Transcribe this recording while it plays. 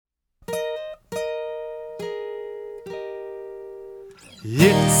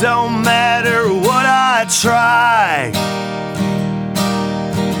It don't matter what I try,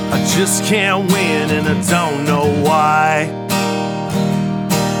 I just can't win and I don't know why.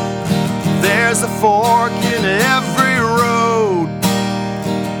 There's a fork in every road,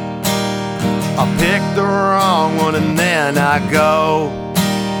 I pick the wrong one and then I go.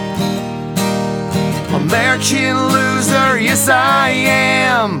 American loser, yes I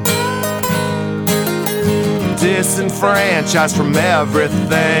am, disenfranchised from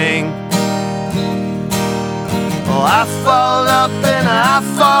everything. Well, I fall up and I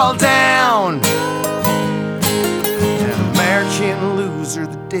fall down, an American loser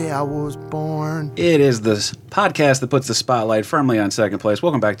the day I was born. It is the podcast that puts the spotlight firmly on second place.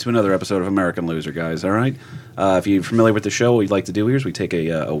 Welcome back to another episode of American Loser, guys, all right? If you're familiar with the show, what we'd like to do here is we take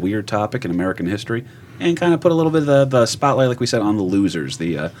a weird topic in American history and kind of put a little bit of the spotlight, like we said, on the losers,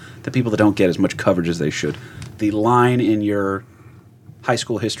 the people that don't get as much coverage as they should. The line in your high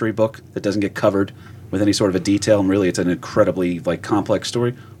school history book that doesn't get covered with any sort of a detail, and really it's an incredibly complex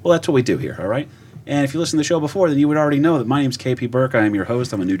story. Well, that's what we do here, all right? And if you listened to the show before, then you would already know that my name's KP Burke. I am your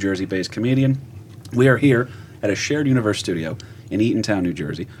host. I'm a New Jersey-based comedian. We are here at a shared universe studio in Eatontown, New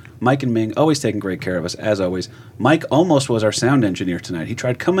Jersey. Mike and Ming always taking great care of us, as always. Mike almost was our sound engineer tonight. He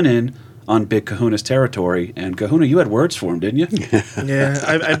tried coming in on Big Kahuna's territory, and Kahuna, you had words for him, didn't you? Yeah,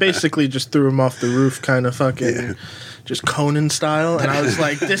 I basically just threw him off the roof, kind of fucking, just Conan style, and I was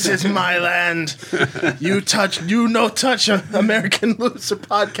like, "This is my land. You no touch American Loser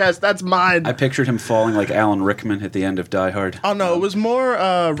podcast. That's mine." I pictured him falling like Alan Rickman at the end of Die Hard. Oh no, it was more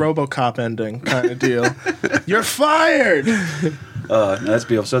RoboCop ending kind of deal. You're fired. No, that's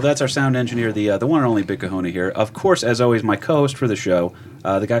beautiful. So that's our sound engineer, the one and only Big Kahuna here. Of course, as always, my co-host for the show,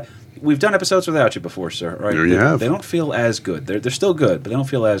 the guy. We've done episodes without you before, sir. Right? There you have. They don't feel as good. They're still good, but they don't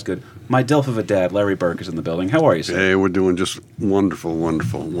feel as good. My Dilf of a dad, Larry Burke, is in the building. How are you, sir? Hey, we're doing just wonderful,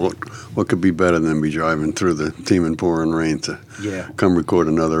 wonderful. What could be better than be driving through the teeming pouring rain to come record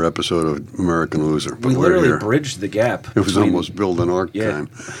another episode of American Loser? But we literally bridged the gap. It was almost build an arc time.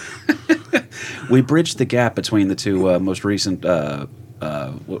 We bridged the gap between the two most recent, what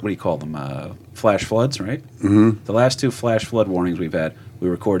do you call them, flash floods, right? Mm-hmm. The last two flash flood warnings we've had. We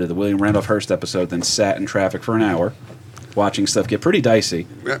recorded the William Randolph Hearst episode, then sat in traffic for an hour, watching stuff get pretty dicey.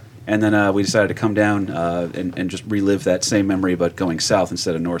 Yeah. And then we decided to come down and just relive that same memory, but going south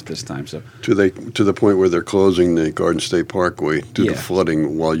instead of north this time. So to the point where they're closing the Garden State Parkway due to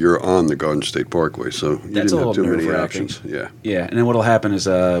flooding while you're on the Garden State Parkway. So you didn't have too many options. Yeah. Yeah. And then what'll happen is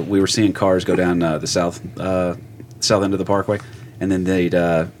we were seeing cars go down the south end of the Parkway. And then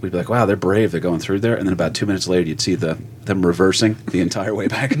we'd be like, wow, they're brave. They're going through there. And then about 2 minutes later, you'd see them reversing the entire way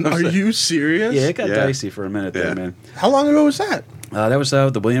back. Are you serious? Yeah, it got dicey for a minute there, man. How long ago was that? That was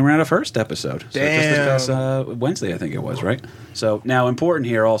the William Randolph Hearst episode. Damn. So just this past Wednesday, I think it was, right? So now, important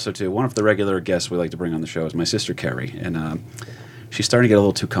here also, too, one of the regular guests we like to bring on the show is my sister, Carrie. And she's starting to get a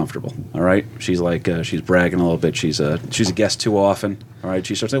little too comfortable, all right? She's she's bragging a little bit. She's a guest too often, all right?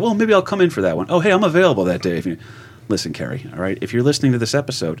 She starts saying, well, maybe I'll come in for that one. Oh, hey, I'm available that day. Listen, Carrie, all right? If you're listening to this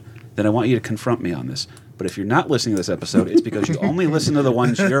episode, then I want you to confront me on this. But if you're not listening to this episode, it's because you only listen to the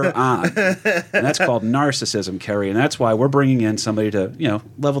ones you're on. And that's called narcissism, Carrie. And that's why we're bringing in somebody to,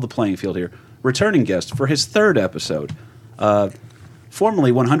 level the playing field here. Returning guest for his third episode.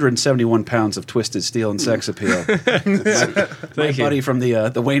 Formerly 171 pounds of twisted steel and sex appeal. my buddy from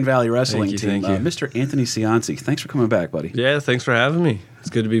the Wayne Valley Wrestling team, Mr. Anthony Cianci. Thanks for coming back, buddy. Yeah, thanks for having me. It's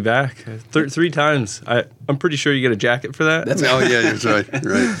good to be back. Three times. I'm pretty sure you get a jacket for that. Oh, yeah, that's right.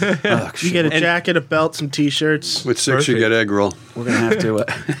 Right. You get a jacket, a belt, some T-shirts. With 6, you get egg roll. We're going to have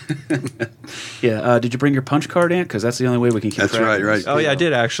to... did you bring your punch card, Ant? Because that's the only way we can keep That's track. Right. Oh, yeah, I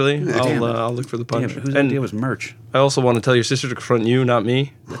did, actually. I'll look for the punch. Whose idea was merch? I also want to tell your sister to confront you, not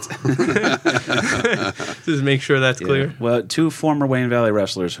me. Just make sure that's clear. Well, two former Wayne Valley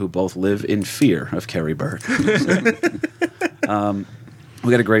wrestlers who both live in fear of Kerry Burke. We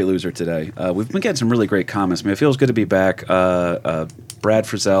got a great loser today. We've been getting some really great comments. I mean, it feels good to be back. Brad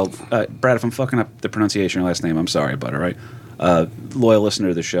Frizzell. Brad, if I'm fucking up the pronunciation of your last name, I'm sorry, but all right. Loyal listener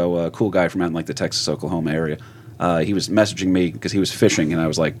to the show, cool guy from out in the Texas, Oklahoma area. He was messaging me because he was fishing, and I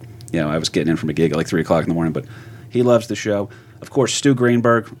was like, I was getting in from a gig at 3 o'clock in the morning, but he loves the show. Of course, Stu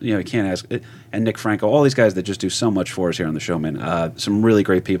Greenberg, you can't ask, and Nick Franco, all these guys that just do so much for us here on the show, man. Some really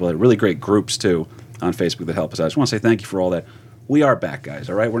great people, really great groups, too, on Facebook that help us out. I just want to say thank you for all that. We are back, guys,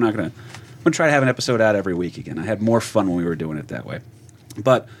 all right? I'm going to try to have an episode out every week again. I had more fun when we were doing it that way.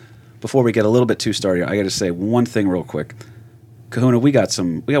 But before we get a little bit too started, I got to say one thing real quick. Kahuna, we got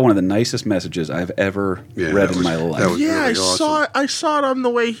one of the nicest messages I've ever read in my life. Yeah, really awesome. I saw it on the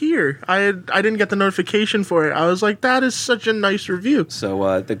way here. I didn't get the notification for it. I was like, that is such a nice review.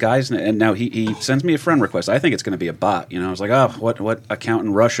 So the guy's, and now he sends me a friend request. I think it's going to be a bot. I was like, oh, what account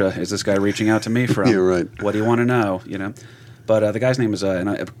in Russia is this guy reaching out to me from? Yeah, right. What do you want to know? But the guy's name is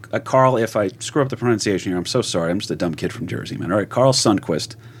Carl. If I screw up the pronunciation here, I'm so sorry. I'm just a dumb kid from Jersey, man. All right, Carl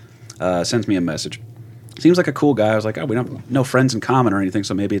Sundquist sends me a message. Seems like a cool guy. I was like, oh, we don't no friends in common or anything,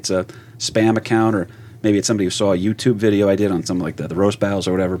 so maybe it's a spam account, or maybe it's somebody who saw a YouTube video I did on something like the roast battles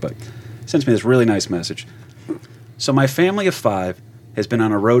or whatever. But sends me this really nice message. So my family of 5 has been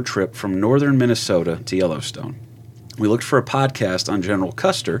on a road trip from northern Minnesota to Yellowstone. We looked for a podcast on General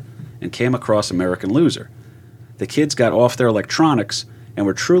Custer and came across American Loser. The kids got off their electronics and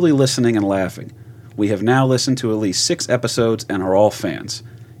were truly listening and laughing. We have now listened to at least 6 episodes and are all fans.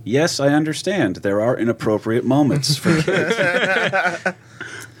 Yes, I understand. There are inappropriate moments for kids.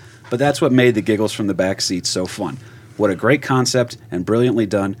 But that's what made the giggles from the back seats so fun. What a great concept and brilliantly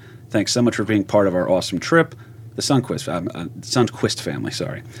done. Thanks so much for being part of our awesome trip. The Sundquist family,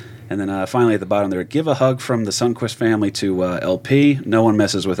 sorry. And then finally at the bottom there, give a hug from the Sundquist family to LP. No one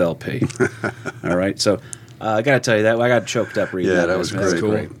messes with LP. All right, so I got to tell you that. I got choked up reading that. Yeah, that was That's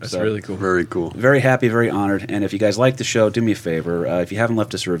great. cool. That's really cool. Very cool. Very happy, very honored. And if you guys like the show, do me a favor. If you haven't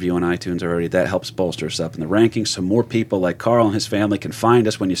left us a review on iTunes already, that helps bolster us up in the rankings so more people like Carl and his family can find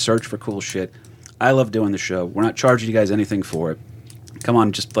us when you search for cool shit. I love doing the show. We're not charging you guys anything for it. Come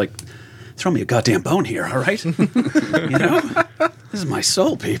on, just throw me a goddamn bone here, all right? This is my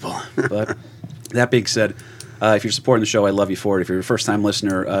soul, people. But that being said, if you're supporting the show, I love you for it. If you're a first-time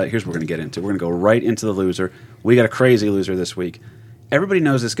listener, here's what we're going to get into. We're going to go right into the loser. We got a crazy loser this week. Everybody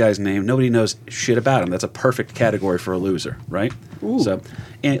knows this guy's name. Nobody knows shit about him. That's a perfect category for a loser, right? Ooh. So,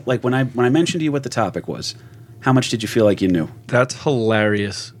 when I mentioned to you what the topic was, how much did you feel like you knew? That's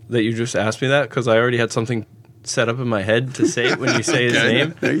hilarious that you just asked me that, because I already had something set up in my head to say when you say his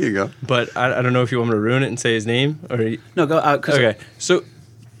name. There you go. But I don't know if you want me to ruin it and say his name. No, go out. Okay, so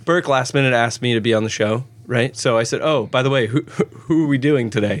Burke last minute asked me to be on the show. Right, so I said, "Oh, by the way, who are we doing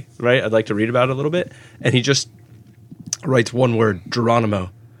today?" Right, I'd like to read about it a little bit, and he just writes one word, Geronimo,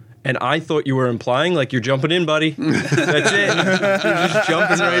 and I thought you were implying like you're jumping in, buddy. That's it. You're just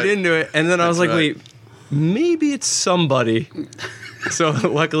jumping right into it, and then I was like, "Wait, maybe it's somebody." So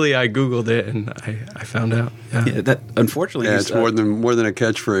luckily, I Googled it and I found out. Yeah, that unfortunately, it's more than a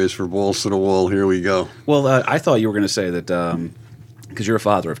catchphrase for balls to the wall. Here we go. Well, I thought you were going to say that. Because you're a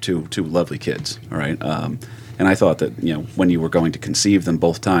father of two lovely kids, all right? And I thought that, when you were going to conceive them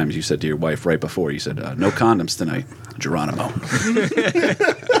both times, you said to your wife right before, you said, no condoms tonight, Geronimo.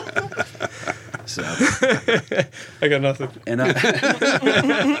 So I got nothing. And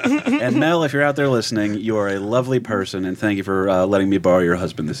Mel, if you're out there listening, you are a lovely person, and thank you for letting me borrow your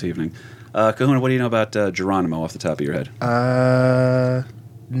husband this evening. Kahuna, what do you know about Geronimo off the top of your head?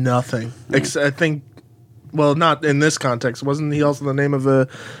 Nothing. I think... Well, not in this context. Wasn't he also the name of a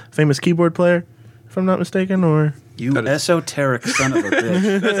famous keyboard player, if I'm not mistaken? Or you esoteric son of a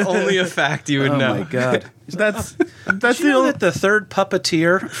bitch. That's only a fact you would know. Oh my god. That's the third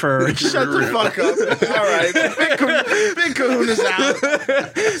puppeteer for. Shut the fuck up! All right, Big Kahuna's out.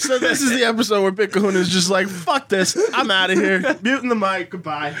 So this is the episode where Big Kahuna's just like, "Fuck this, I'm out of here." Muting the mic.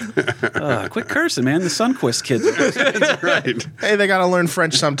 Goodbye. Quit cursing, man. The Sundquist kids. That's right. Hey, they gotta learn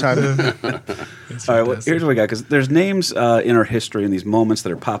French sometime. All right, well, here's what we got, because there's names in our history and these moments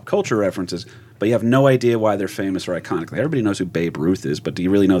that are pop culture references, but you have no idea why they're famous or iconic. Like, everybody knows who Babe Ruth is, but do you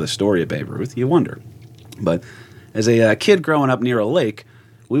really know the story of Babe Ruth? You wonder. But as a kid growing up near a lake,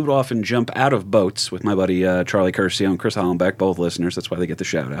 we would often jump out of boats with my buddy Charlie Curcio and Chris Hollenbeck, both listeners. That's why they get the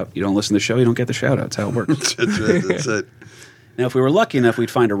shout-out. You don't listen to the show, you don't get the shout-out. That's how it works. That's it. Now, if we were lucky enough,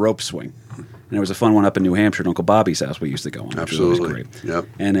 we'd find a rope swing. And there was a fun one up in New Hampshire at Uncle Bobby's house we used to go on. Absolutely. Which was always great. Yep.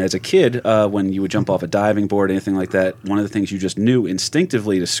 And as a kid, when you would jump off a diving board, anything like that, one of the things you just knew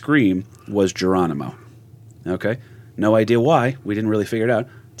instinctively to scream was Geronimo. Okay? No idea why. We didn't really figure it out.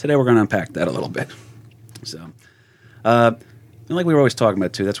 Today we're going to unpack that a little bit. So, and like we were always talking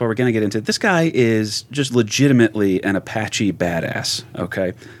about, too, that's why we're going to get into it. This guy is just legitimately an Apache badass,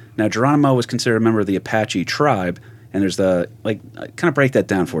 okay? Now, Geronimo was considered a member of the Apache tribe, and there's kind of break that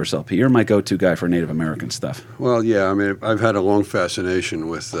down for us, LP. You're my go-to guy for Native American stuff. Well, yeah, I mean, I've had a long fascination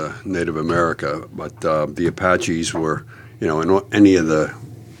with Native America, but the Apaches were, in any of the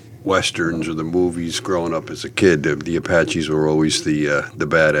Westerns or the movies growing up as a kid, the Apaches were always the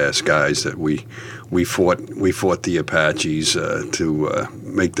badass guys that we fought the Apaches to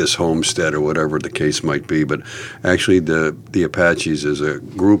make this homestead or whatever the case might be. But actually, the Apaches is a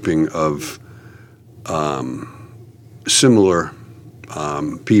grouping of similar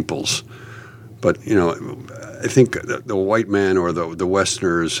peoples. But, I think the white man or the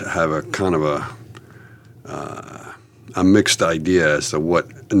Westerners have a kind of a mixed idea as to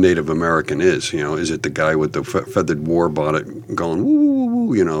what a Native American is. Is it the guy with the feathered war bonnet going woo, woo,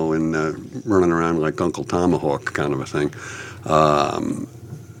 woo, and running around like Uncle Tomahawk kind of a thing?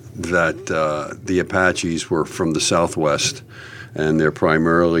 That the Apaches were from the Southwest, and they're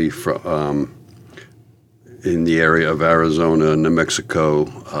primarily from in the area of Arizona, New Mexico,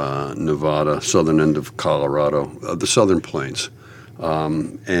 Nevada, southern end of Colorado, the Southern Plains.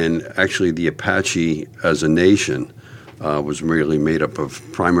 And actually the Apache as a nation was really made up of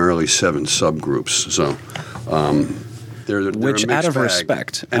primarily 7 subgroups. So they're which, a mixed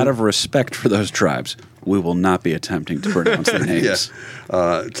bag. out of respect for those tribes, we will not be attempting to pronounce their names.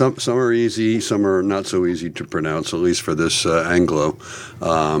 Some are easy, some are not so easy to pronounce, at least for this Anglo.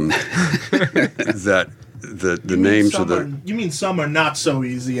 That the names of the... You mean some are not so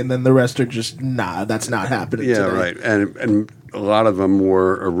easy, and then the rest are just, that's not happening today. Right. And a lot of them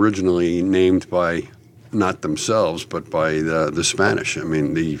were originally named by not themselves, but by the Spanish. I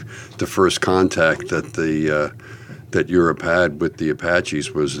mean, the first contact that that Europe had with the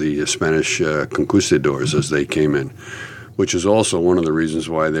Apaches was the Spanish conquistadors as they came in, which is also one of the reasons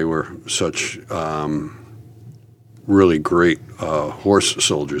why they were such really great horse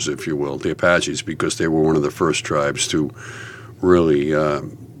soldiers, if you will, the Apaches, because they were one of the first tribes to really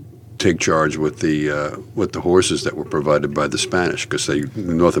take charge with the horses that were provided by the Spanish, because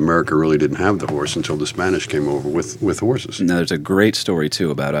North America really didn't have the horse until the Spanish came over with horses. Now, there's a great story, too,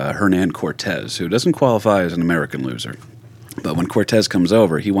 about Hernan Cortez, who doesn't qualify as an American loser. But when Cortez comes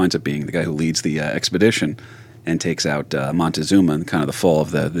over, he winds up being the guy who leads the expedition and takes out Montezuma and kind of the fall of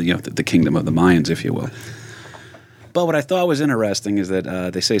the kingdom of the Mayans, if you will. But what I thought was interesting is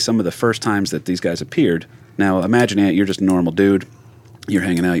that they say some of the first times that these guys appeared. Now, imagine that you're just a normal dude. You're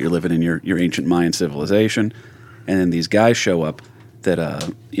hanging out, you're living in your ancient Mayan civilization, and then these guys show up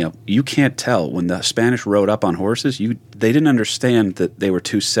that, you can't tell. When the Spanish rode up on horses, they didn't understand that they were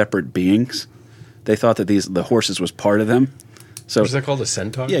 2 separate beings. They thought that the horses was part of them. So, is that called a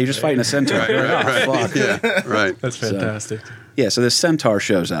centaur? Yeah, you're just fighting a centaur. Right. Fuck. Yeah, right. That's fantastic. So this centaur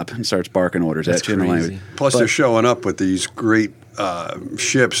shows up and starts barking orders at you in the language. Plus, they're showing up with these great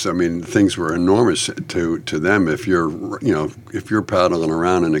ships. I mean, things were enormous to them. If you're paddling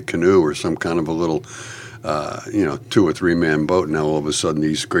around in a canoe or some kind of a little, 2 or 3 man boat, now all of a sudden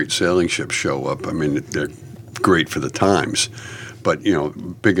these great sailing ships show up. I mean, they're great for the times, but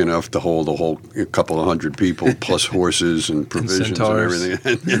big enough to hold a couple of hundred people plus horses and provisions and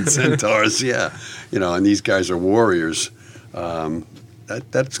everything, and centaurs. Yeah, and these guys are warriors.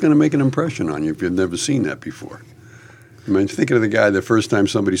 That's going to make an impression on you if you've never seen that before. I mean, thinking of the guy the first time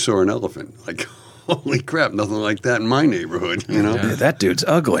somebody saw an elephant, like, holy crap, nothing like that in my neighborhood, Yeah, that dude's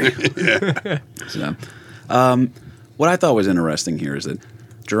ugly. So, what I thought was interesting here is that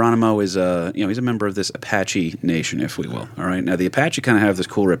Geronimo is he's a member of this Apache nation, if we will. All right. Now, the Apache kind of have this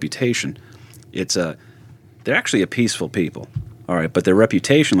cool reputation. It's they're actually a peaceful people. All right, but their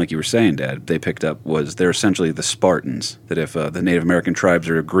reputation, like you were saying, Dad, they picked up was they're essentially the Spartans. That if the Native American tribes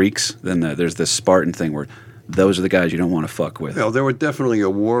are Greeks, then there's this Spartan thing where those are the guys you don't want to fuck with. Well, they were definitely a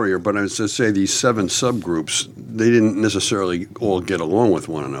warrior, but as I say, these 7 subgroups, they didn't necessarily all get along with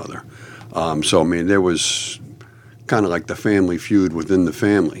one another. So, I mean, there was kind of like the family feud within the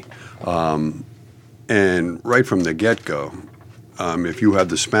family. And right from the get-go, if you have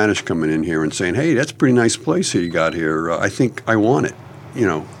the Spanish coming in here and saying, hey, that's a pretty nice place here you got here, I think I want it,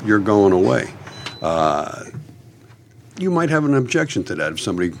 you're going away. You might have an objection to that if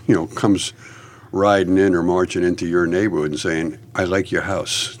somebody, comes riding in or marching into your neighborhood and saying, I like your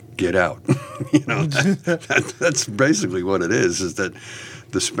house, get out. That's basically what it is that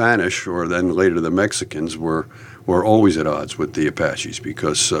the Spanish, or then later the Mexicans, were always at odds with the Apaches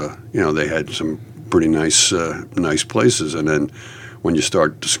because, they had some pretty nice places. And then when you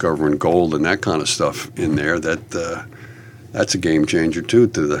start discovering gold and that kind of stuff in there, that's a game changer too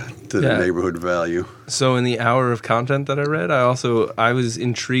to the neighborhood value. So in the hour of content that I read, I was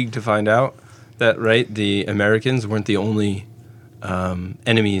intrigued to find out that the Americans weren't the only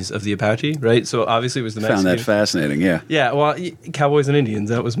enemies of the Apache, right? So obviously it was the Mexicans. Found that fascinating, yeah. Yeah, well, cowboys and Indians,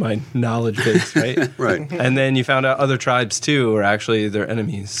 that was my knowledge base, right? Right. And then you found out other tribes too were actually their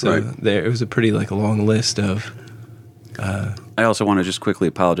enemies. So it was a pretty long list of... I also want to just quickly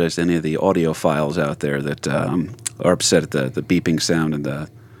apologize to any of the audiophiles out there that are upset at the beeping sound and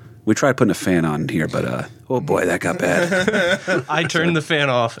We tried putting a fan on here, but oh boy, that got bad. I turned the fan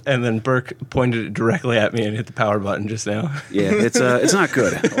off, and then Burke pointed it directly at me and hit the power button just now. Yeah, it's not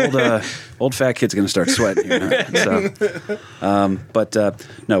good. Old fat kid's going to start sweating here. So, but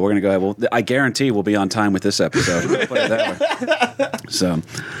no, we're going to go ahead. Well, I guarantee we'll be on time with this episode. I'll put it that way. So.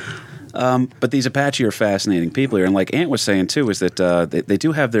 But these Apache are fascinating people here, and like Ant was saying too, is that they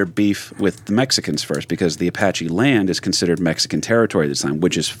do have their beef with the Mexicans first, because the Apache land is considered Mexican territory at this time,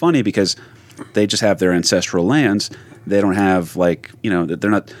 which is funny because they just have their ancestral lands. They don't have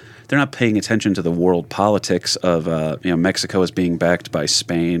they're not paying attention to the world politics of Mexico is being backed by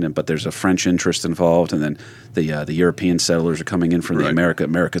Spain, but there's a French interest involved, and then the European settlers are coming in from the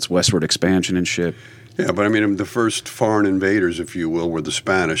America's westward expansion and shit. Yeah, but I mean, the first foreign invaders, if you will, were the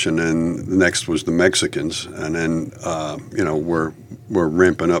Spanish, and then the next was the Mexicans, and then we're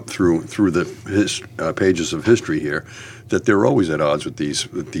ramping up through the pages of history here that they're always at odds with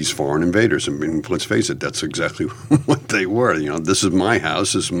these foreign invaders. I mean, let's face it, that's exactly what they were. This is my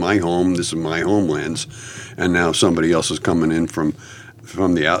house, this is my home, this is my homelands, and now somebody else is coming in from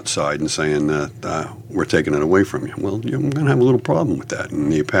the outside and saying that we're taking it away from you. Well, I'm going to have a little problem with that.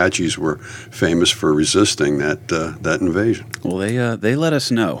 And the Apaches were famous for resisting that invasion. Well, they let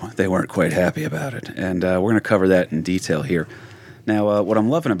us know they weren't quite happy about it, and we're going to cover that in detail here. Now, what I'm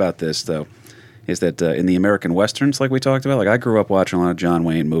loving about this, though, is that in the American Westerns, like we talked about, like I grew up watching a lot of John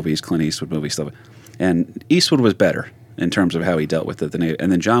Wayne movies, Clint Eastwood movies, stuff, and Eastwood was better in terms of how he dealt with the native.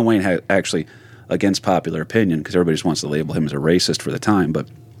 And then John Wayne had actually, against popular opinion, because everybody just wants to label him as a racist for the time, but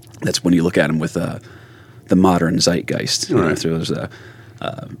that's when you look at him with the modern zeitgeist, right, through those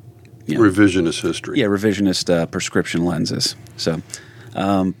revisionist history. Yeah, revisionist prescription lenses. So,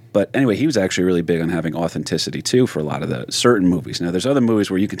 but anyway, he was actually really big on having authenticity too for a lot of the certain movies. Now, there's other movies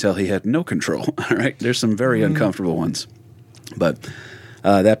where you can tell he had no control. All right, there's some very uncomfortable ones. But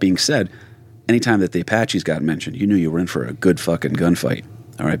that being said, anytime that the Apaches got mentioned, you knew you were in for a good fucking gunfight.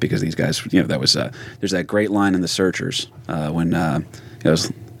 All right, because these guys, that was there's that great line in The Searchers when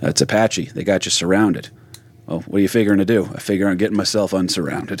it's Apache, they got you surrounded. Well, what are you figuring to do? I figure on getting myself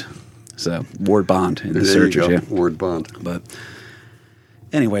unsurrounded. So Ward Bond in The Searchers, yeah, Ward Bond. But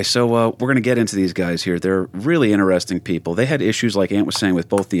anyway, so we're going to get into these guys here. They're really interesting people. They had issues, like Ant was saying, with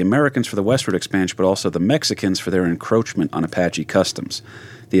both the Americans for the westward expansion, but also the Mexicans for their encroachment on Apache customs.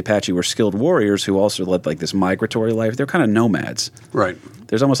 The Apache were skilled warriors who also led like this migratory life. They're kind of nomads. Right.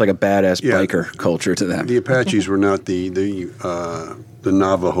 There's almost like a badass biker culture to them. The Apaches were not the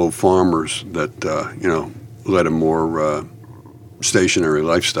Navajo farmers that led a more stationary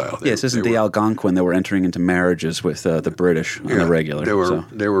lifestyle. This isn't the Algonquin that were entering into marriages with the British on the regular.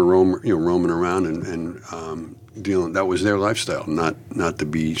 They were roaming around and dealing. That was their lifestyle, not to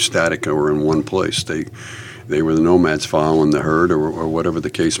be static or in one place. They were the nomads following the herd or whatever the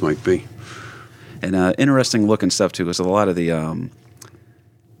case might be. And interesting looking stuff too, because a lot of the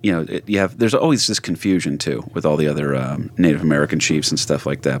there's always this confusion too with all the other Native American chiefs and stuff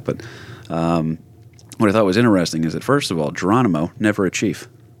like that. But what I thought was interesting is that, first of all, Geronimo, never a chief.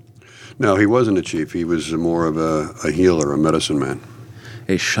 No, he wasn't a chief. He was more of a healer, a medicine man.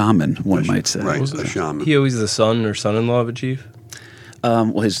 A shaman, one might say. Right, a shaman. He always the son or son-in-law of a chief?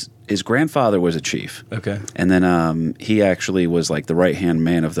 Well, his grandfather was a chief. Okay. And then he actually was like the right-hand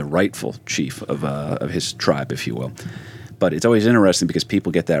man of the rightful chief of his tribe, if you will. But it's always interesting because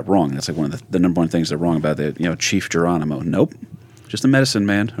people get that wrong. That's like one of the number one things they're wrong about Chief Geronimo. Nope. Just a medicine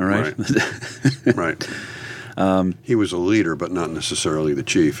man, all right? Right. He was a leader, but not necessarily the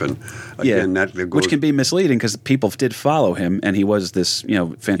chief. And again, which can be misleading because people did follow him, and he was this,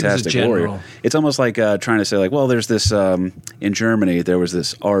 fantastic warrior. It's almost like trying to say, like, well, there's this in Germany, there was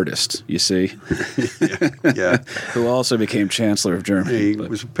this artist, you see, yeah, who also became Chancellor of Germany. He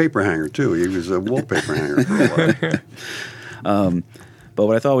was a paper hanger too. He was a wallpaper hanger for a while. But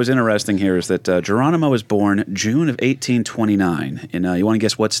what I thought was interesting here is that Geronimo was born June of 1829 in, you want to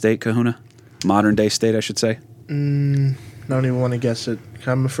guess what state, Kahuna? Modern day state, I should say. I don't even want to guess it.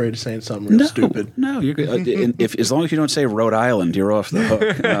 I'm afraid of saying something real stupid. No, you're good. As long as you don't say Rhode Island, you're off the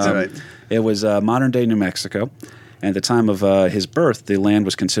hook. That's right. It was modern day New Mexico. And at the time of his birth, the land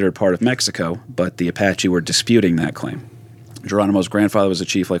was considered part of Mexico, but the Apache were disputing that claim. Geronimo's grandfather was a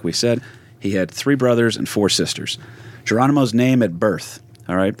chief, like we said. He had 3 brothers and 4 sisters. Geronimo's name at birth,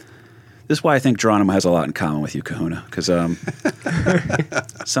 all right? This is why I think Geronimo has a lot in common with you, Kahuna, because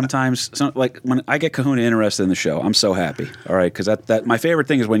sometimes, like when I get Kahuna interested in the show, I'm so happy. All right, because that my favorite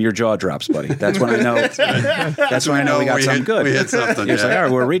thing is when your jaw drops, buddy. That's when I know. That's when I know we got something good. We hit something. You're like, all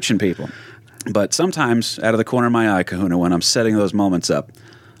right, we're reaching people. But sometimes, out of the corner of my eye, Kahuna, when I'm setting those moments up,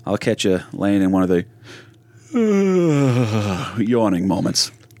 I'll catch you laying in one of the yawning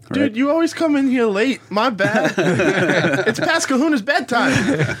moments. Dude, you always come in here late. My bad. It's past Kahuna's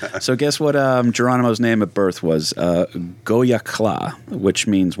bedtime. So guess what Geronimo's name at birth was? Goyakla, which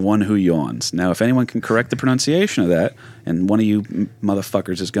means one who yawns. Now, if anyone can correct the pronunciation of that, and one of you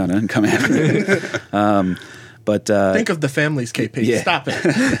motherfuckers is gonna come after me. But Think of the families, KP. Yeah. Stop it.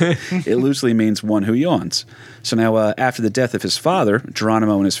 it loosely means one who yawns. So now, after the death of his father,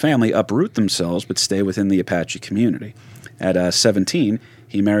 Geronimo and his family uproot themselves but stay within the Apache community. At 17,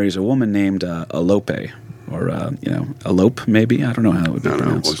 he marries a woman named Alope, or, Alope, maybe? I don't know how it would be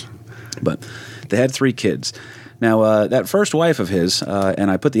pronounced. But they had 3 kids. Now, that first wife of his,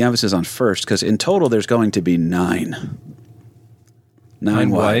 and I put the emphasis on first, because in total there's going to be 9. 9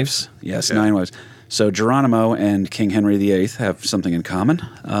 wives. Yes, Yeah. 9 wives. So Geronimo and King Henry VIII have something in common.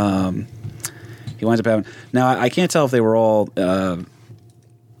 He winds up having... Now, I can't tell if they were all... I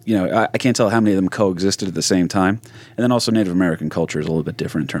can't tell how many of them coexisted at the same time. And then also Native American culture is a little bit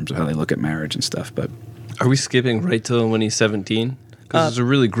different in terms of how they look at marriage and stuff. But Are we skipping right till when he's 17? Because there's a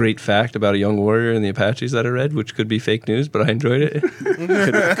really great fact about a young warrior in the Apaches that I read, which could be fake news, but I enjoyed it.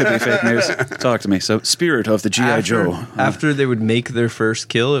 could be fake news. Talk to me. So, spirit of the G.I. Joe. After they would make their first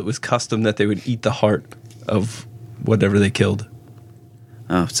kill, it was custom that they would eat the heart of whatever they killed.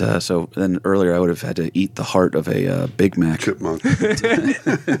 So then earlier I would have had to eat the heart of a Big Mac. Chipmunk. Well,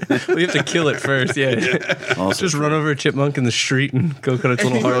 you have to kill it first, yeah. Also Just run over a chipmunk in the street and go cut its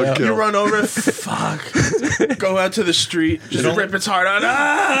little heart out. You run over it. Fuck. Go out to the street. Just rip its heart out.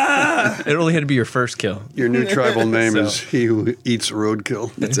 Ah! It only had to be your first kill. Your new tribal name So- is He Who Eats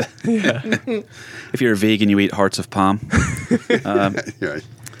Roadkill. If you're a vegan, you eat hearts of palm. Yeah.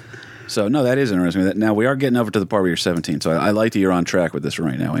 So, no, that is interesting. Now, we are getting over to the part where you're 17, so I like that you're on track with this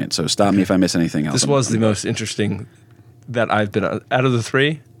right now, Ant. So stop me if I miss anything else. This was the most interesting that I've been on. Out of the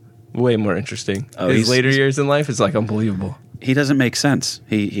 3, way more interesting. His later years in life is like unbelievable. He doesn't make sense.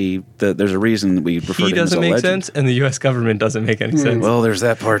 There's a reason that we refer He to him as doesn't a make legend. sense, and the U.S. government doesn't make any sense. Well, there's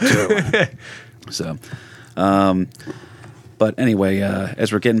that part too. So, but anyway,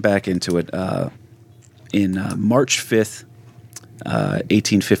 as we're getting back into it, in March 5th,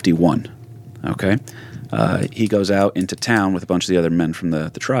 1851, okay, he goes out into town with a bunch of the other men from the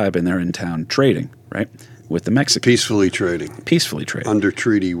tribe, and they're in town trading, right, with the Mexicans. Peacefully trading. Peacefully trading. Under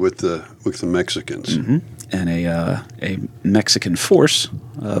treaty with the Mexicans. And a Mexican force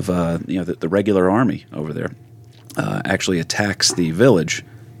of the regular army over there actually attacks the village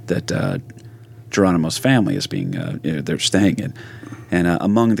that Geronimo's family is being they're staying in, and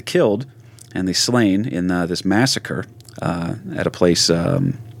among the killed and the slain in this massacre at a place I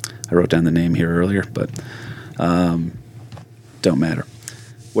wrote down the name here earlier, but don't matter,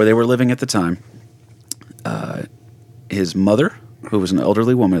 where they were living at the time. His mother, who was an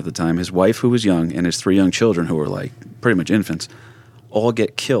elderly woman at the time, his wife, who was young, and his 3 young children, who were like pretty much infants, all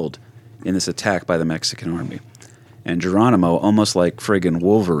get killed in this attack by the Mexican army. And Geronimo, almost like friggin'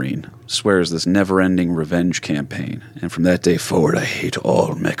 Wolverine, swears this never-ending revenge campaign. And from that day forward, I hate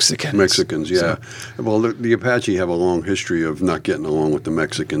all Mexicans. Mexicans, yeah. Well, the Apache have a long history of not getting along with the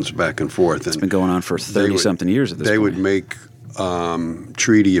Mexicans back and forth. It's been going on for 30-something years at this point. They would make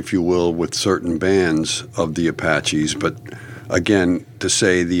treaty, if you will, with certain bands of the Apaches. But again, to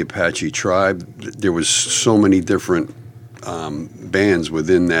say the Apache tribe, there was so many different bands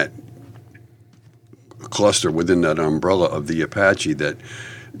within that cluster, within that umbrella of the Apache, that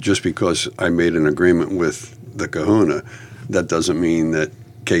just because I made an agreement with the Kahuna, that doesn't mean that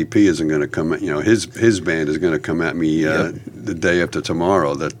KP isn't going to come at, his band is going to come at me the day after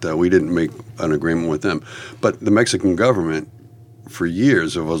tomorrow, that we didn't make an agreement with them. But the Mexican government, for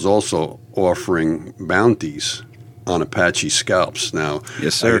years, was also offering bounties on Apache scalps. Now,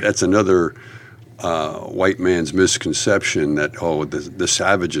 yes, sir. That's another white man's misconception that the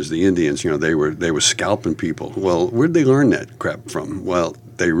savages, the Indians, they were scalping people. Well, where'd they learn that crap from? Well,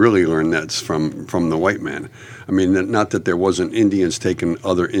 they really learned that from the white man. I mean, not that there wasn't Indians taking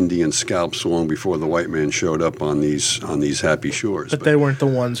other Indian scalps long before the white man showed up on these happy shores. But they weren't the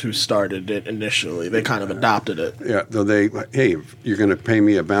ones who started it initially. They kind of adopted it. Yeah, though hey, if you're going to pay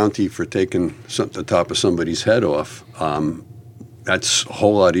me a bounty for taking the top of somebody's head off, that's a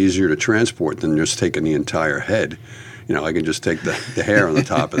whole lot easier to transport than just taking the entire head. I can just take the hair on the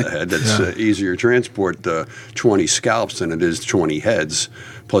top of the head. That's easier to transport 20 scalps than it is 20 heads.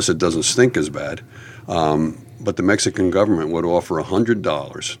 Plus, it doesn't stink as bad. But the Mexican government would offer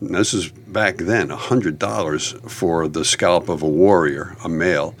 $100, and this is back then, $100 for the scalp of a warrior, a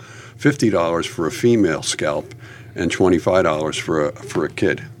male, $50 for a female scalp, and $25 for a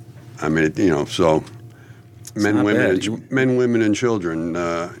kid. I mean, so men, women, and children,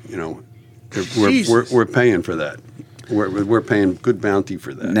 we're paying for that. We're paying good bounty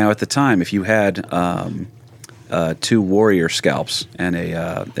for that. Now, at the time, if you had 2 warrior scalps and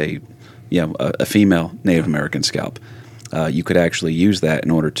a female Native American scalp, you could actually use that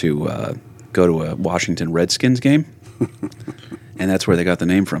in order to go to a Washington Redskins game, and that's where they got the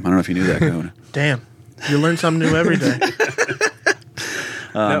name from. I don't know if you knew that, Conan. Damn, you learn something new every day.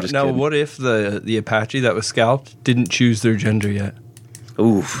 I'm just kidding. what if the Apache that was scalped didn't choose their gender yet?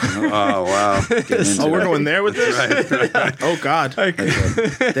 Oof. Oh, wow. Oh, we're going there with this? Right. Oh, God. They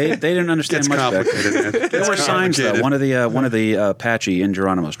didn't understand It's much back then. complicated. There were signs though. One of the Apache in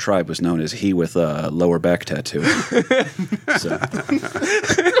Geronimo's tribe was known as he with lower back tattoo. So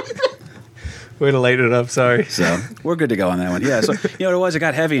Way to lighten it up. Sorry. we're good to go on that one. Yeah. So it was. It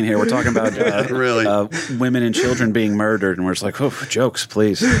got heavy in here. We're talking about Really? women and children being murdered, and we're just like, oh, jokes,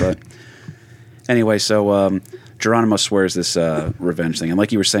 please. But anyway, so Geronimo swears this revenge thing, and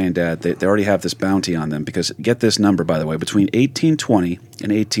like you were saying, Dad, they already have this bounty on them because get this number, by the way, between 1820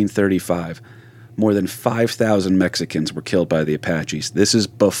 and 1835. More than 5,000 Mexicans were killed by the Apaches. This is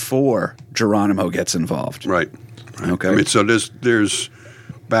before Geronimo gets involved. Right. Okay. I mean, so there's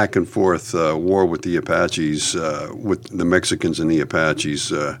back and forth war with the Apaches, with the Mexicans and the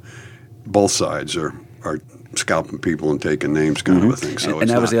Apaches. Both sides are scalping people and taking names, kind of a thing. So and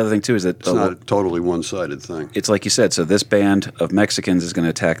that was the other thing too, is that it's not a totally one-sided thing. it's like you said. So this band of Mexicans is going to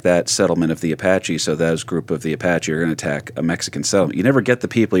attack that settlement of the Apache. So those group of the Apache are going to attack a Mexican settlement. You never get the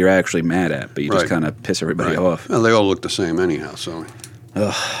people you're actually mad at, but you just Right. kind of piss everybody Right. off. Well, they all look the same anyhow, so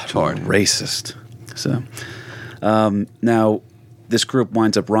it's hard. Racist. So now this group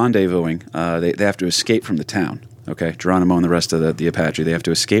winds up rendezvousing. They have to escape from the town. Okay, Geronimo and the rest of the Apache, they have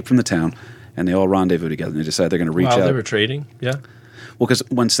to escape from the town, and they all rendezvous together. And they decide they're going to reach While out. they were trading? Yeah. Well, because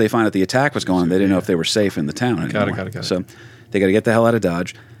once they find out the attack was going on, they didn't know if they were safe in the town anymore. Got it. So they got to get the hell out of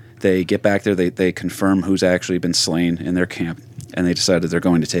Dodge. They get back there. They confirm who's actually been slain in their camp, and they decide that they're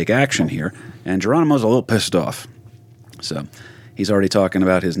going to take action here. And Geronimo's a little pissed off. So he's already talking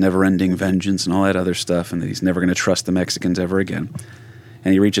about his never-ending vengeance and all that other stuff, and that he's never going to trust the Mexicans ever again.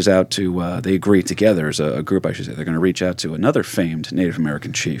 And he reaches out to, they agree together as a group, I should say. They're going to reach out to another famed Native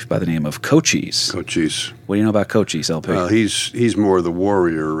American chief by the name of Cochise. Cochise. What do you know about Cochise, LP? Well, he's more the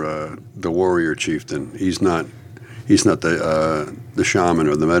warrior chieftain. He's not the shaman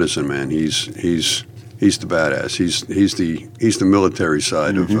or the medicine man. He's the badass. He's the military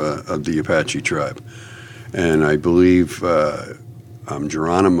side of the Apache tribe, and I believe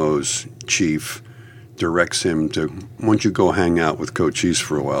Geronimo's chief directs him to, why don't you go hang out with Cochise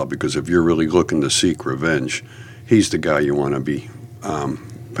for a while, because if you're really looking to seek revenge, he's the guy you want to be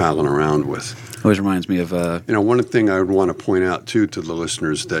palling around with. Always reminds me of... One thing I would want to point out, too, to the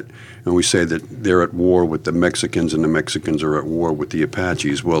listeners, that when we say that they're at war with the Mexicans and the Mexicans are at war with the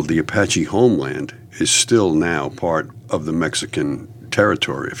Apaches, well, the Apache homeland is still now part of the Mexican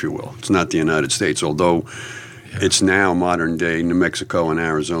territory, if you will. It's not the United States, although it's now modern-day New Mexico and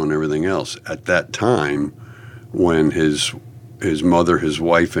Arizona and everything else. At that time, when his mother, his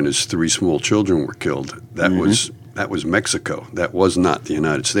wife, and his 3 small children were killed, that was Mexico. That was not the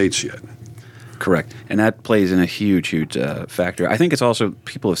United States yet. Correct. And that plays in a huge, huge factor. I think it's also,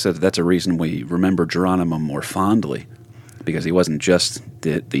 people have said that that's a reason we remember Geronimo more fondly, because he wasn't just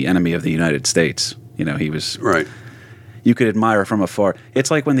the enemy of the United States. He was... Right. You could admire from afar.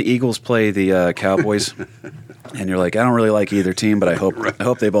 It's like when the Eagles play the Cowboys, and you're like, I don't really like either team, but I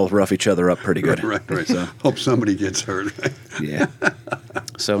hope they both rough each other up pretty good. Right. So, Hope somebody gets hurt. Right? yeah.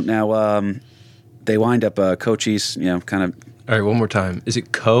 So now they wind up Cochise, kind of... All right, one more time. Is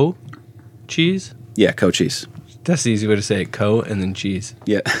it cheese? Yeah, Cochise. That's the easy way to say it. And then cheese.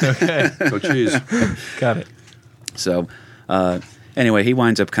 Yeah. Okay. Cochise. Got it. So, anyway, he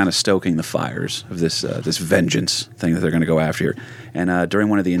winds up kind of stoking the fires of this vengeance thing that they're going to go after here. And during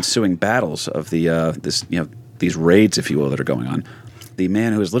one of the ensuing battles of these raids, if you will, that are going on, the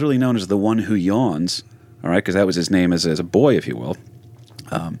man who is literally known as the one who yawns, all right, because that was his name as a boy, if you will,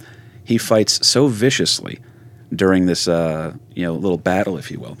 he fights so viciously during this little battle,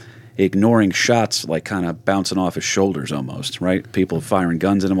 if you will, ignoring shots like kind of bouncing off his shoulders almost, right? People firing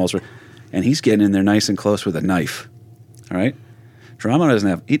guns at him also, and he's getting in there nice and close with a knife. All right, Geronimo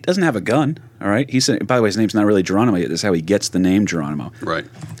doesn't have a gun. All right, he said. By the way, his name's not really Geronimo yet. This is how he gets the name Geronimo. Right.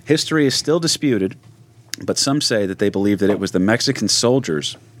 History is still disputed, but some say that they believe that it was the Mexican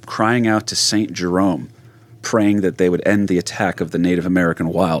soldiers crying out to Saint Jerome, praying that they would end the attack of the Native American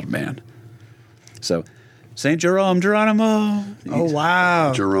wild man. So, Saint Jerome, Geronimo. Oh,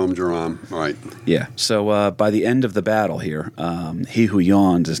 wow. Jerome. Right. Yeah. So by the end of the battle here, he who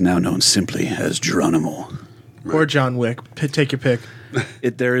yawns is now known simply as Geronimo. Or John Wick. Take your pick.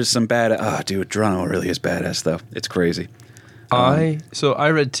 there is some bad. Oh, dude, Geronimo really is badass though. It's crazy. I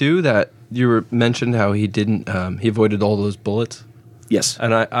read too that you mentioned how he didn't he avoided all those bullets. Yes.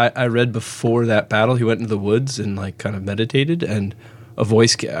 And I read before that battle he went into the woods and like kind of meditated, and a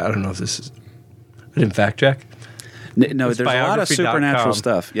voice I don't know if this is, I didn't fact check. No, It's there's a lot of supernatural biography.com.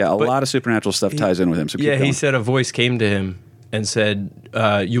 stuff. Yeah, a lot of supernatural stuff ties in with him. So keep Yeah, going. he said a voice came to him and said,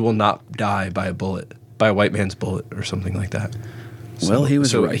 "You will not die by a bullet, by a white man's bullet," or something like that. Well, he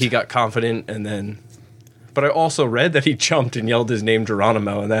was so right. he got confident, and then. But I also read that he jumped and yelled his name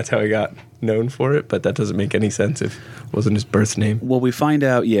Geronimo, and that's how he got known for it. But that doesn't make any sense if it wasn't his birth name. Well, we find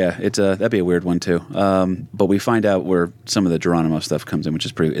out. Yeah, it's that'd be a weird one too. But we find out where some of the Geronimo stuff comes in, which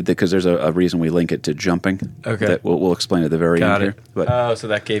is pretty because there's a reason we link it to jumping. Okay. That we'll explain at the very Got end it. here. But Oh, so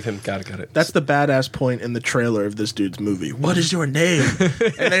that gave him. Got it. That's the badass point in the trailer of this dude's movie. What is your name?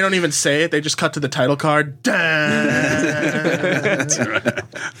 And they don't even say it. They just cut to the title card.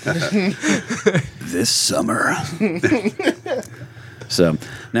 this summer. So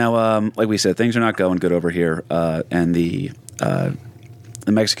now, like we said, things are not going good over here, and the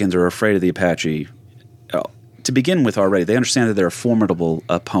Mexicans are afraid of the Apache. To begin with, already they understand that they're a formidable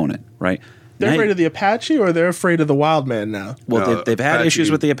opponent, right? They're afraid of the Apache, or they're afraid of the wild man now? Well, No, they've had Apache- issues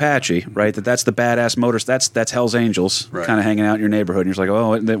with the Apache, right? That's the badass motors. That's Hell's Angels, Right. kind of hanging out in your neighborhood. And you're just like,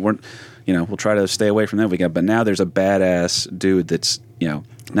 oh, we're, we'll try to stay away from them if we can. But now there's a badass dude that's,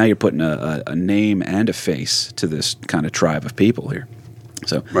 now you're putting a name and a face to this kind of tribe of people here.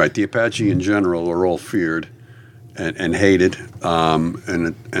 So Right, the Apache in general are all feared and hated, but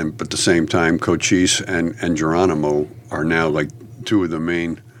at the same time, Cochise and Geronimo are now like two of the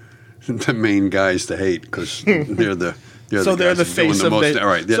main guys to hate because they're the They're guys the doing face of most, the. all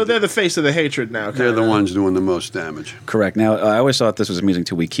right, So they're the face of the hatred now. they're the kinda. ones doing the most damage. correct. Now I always thought this was amusing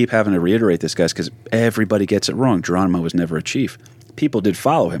too. We keep having to reiterate this, guys, because everybody gets it wrong. Geronimo was never a chief. People did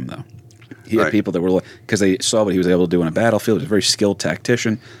follow him though. He had Right. people that were because they saw what he was able to do on a battlefield. He was a very skilled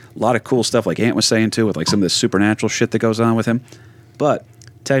tactician. A lot of cool stuff, like Ant was saying too, with like some of the supernatural shit that goes on with him. But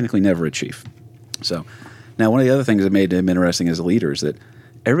technically, never a chief. So now, one of the other things that made him interesting as a leader is that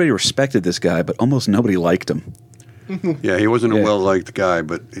everybody respected this guy, but almost nobody liked him. Yeah, he wasn't Yeah. a well-liked guy,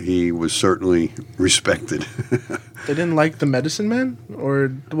 but he was certainly respected. They didn't like the medicine man,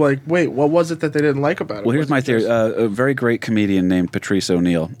 or like, wait, what was it that they didn't like about it? Well, here's Was my it theory. just- A very great comedian named Patrice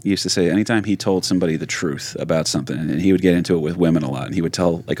O'Neill used to say anytime he told somebody the truth about something, and he would get into it with women a lot, and he would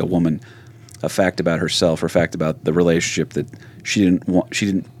tell like a woman a fact about herself or a fact about the relationship that she didn't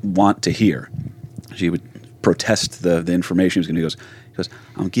want to hear. She would protest the information he was going to. He goes,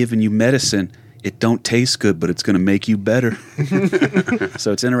 I'm giving you medicine. It don't taste good, but it's going to make you better.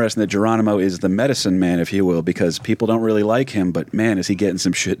 So it's interesting that Geronimo is the medicine man, if you will, because people don't really like him, but man, is he getting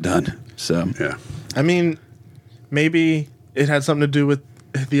some shit done. So Yeah. I mean, maybe it had something to do with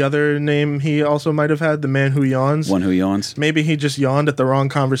the other name he also might have had, the man who yawns. one who yawns. Maybe he just yawned at the wrong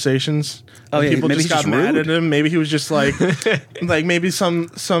conversations. Oh, And yeah, people maybe just he's got just mad rude. at him. Maybe he was just like, like maybe some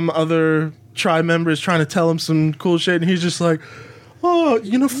other tribe member is trying to tell him some cool shit, and he's just like, oh,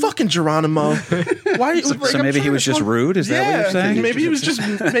 fucking Geronimo. Why? So maybe he was just rude? Is that what you're saying? Maybe he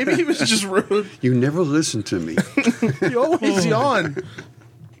was just rude. You never listen to me. He always yawned.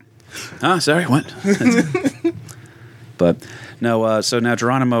 Sorry, what? But no, so now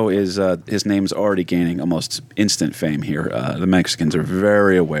Geronimo is his name's already gaining almost instant fame here. The Mexicans are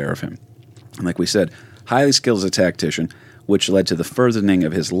very aware of him, and like we said, highly skilled as a tactician, which led to the furthering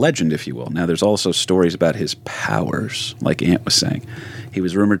of his legend, if you will. Now, there's also stories about his powers, like Ant was saying. He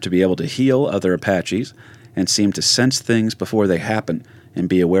was rumored to be able to heal other Apaches and seemed to sense things before they happen and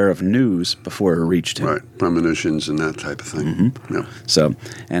be aware of news before it reached him. Right, premonitions and that type of thing. Yeah. So,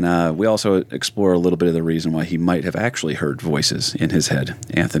 and we also explore a little bit of the reason why he might have actually heard voices in his head.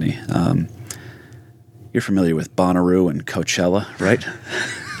 Anthony, you're familiar with Bonnaroo and Coachella, right?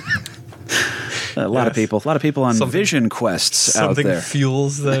 A lot of people on vision quests out Something there.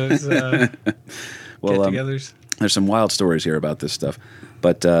 fuels those Well, get-togethers. There's some wild stories here about this stuff.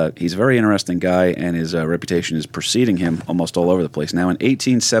 But he's a very interesting guy, and his reputation is preceding him almost all over the place. Now, in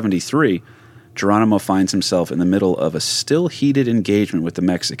 1873, Geronimo finds himself in the middle of a still heated engagement with the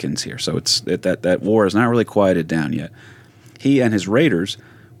Mexicans here. So it's that war is not really quieted down yet. He and his raiders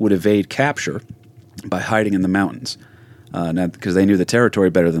would evade capture by hiding in the mountains. Now, because they knew the territory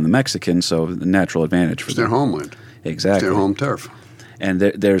better than the Mexicans, so the natural advantage for It's their them. homeland. Exactly. It's their home turf. And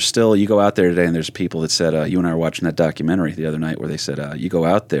there's still, you go out there today, and there's people that said, you and I were watching that documentary the other night where they said, you go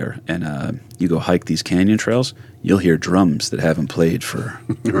out there and you go hike these canyon trails, you'll hear drums that haven't played for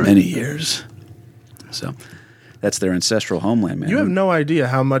Right. many years. So That's their ancestral homeland, man. You have no idea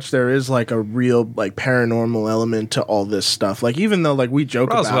how much there is like a real like paranormal element to all this stuff. Like even though like we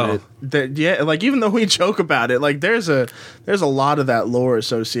joke Roswell. about it, like even though we joke about it, like there's a lot of that lore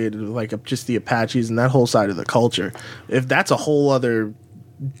associated with like just the Apaches and that whole side of the culture. If that's a whole other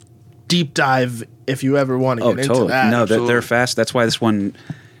deep dive, if you ever want to get into that. No, they're fast. That's why this one.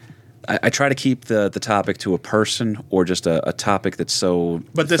 I try to keep the topic to a person or just a topic that's so.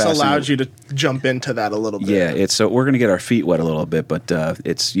 But this allows you to jump into that a little bit. Yeah, it's so we're going to get our feet wet a little bit, but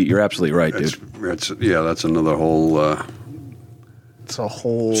you're absolutely right, dude. That's another whole It's a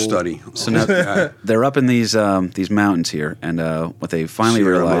whole study. So now they're up in these mountains here, and what they finally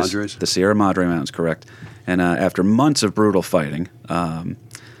Sierra realized, Madres? the Sierra Madre Mountains, correct. And after months of brutal fighting,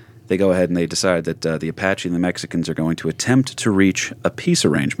 they go ahead and they decide that the Apache and the Mexicans are going to attempt to reach a peace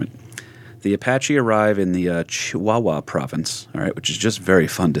arrangement. The Apache arrive in the Chihuahua province, all right, which is just very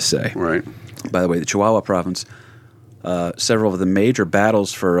fun to say. Right. By the way, the Chihuahua province, several of the major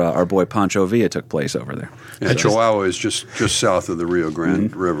battles for our boy Pancho Villa took place over there. Yeah, Chihuahua is just south of the Rio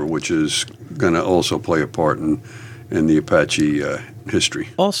Grande River, which is going to also play a part in the Apache history.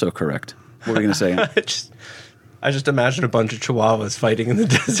 Also correct. What were you going to say? I just imagine a bunch of Chihuahuas fighting in the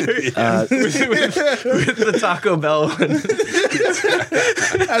desert with the Taco Bell one.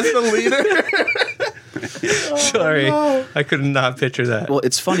 as the leader. Sorry, I could not picture that. Well,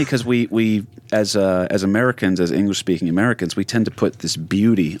 it's funny because we as Americans, as English-speaking Americans, we tend to put this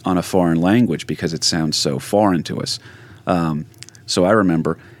beauty on a foreign language because it sounds so foreign to us. So I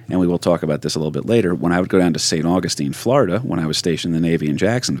remember, and we will talk about this a little bit later, when I would go down to St. Augustine, Florida, when I was stationed in the Navy in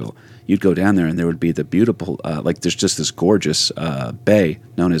Jacksonville, you'd go down there and there would be the beautiful, there's just this gorgeous bay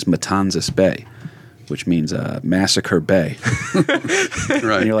known as Matanzas Bay, which means Massacre Bay.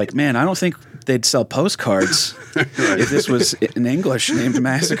 Right. And you're like, man, I don't think they'd sell postcards if this was in English named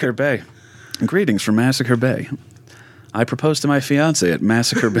Massacre Bay. Greetings from Massacre Bay. I proposed to my fiance at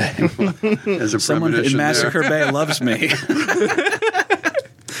Massacre Bay. As a Someone in premonition Massacre Bay loves me.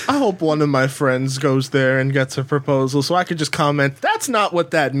 I hope one of my friends goes there and gets a proposal so I could just comment, that's not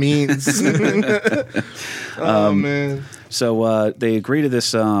what that means. Oh, man. So they agree to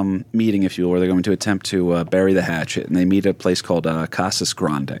this meeting, if you will, where they're going to attempt to bury the hatchet, and they meet at a place called Casas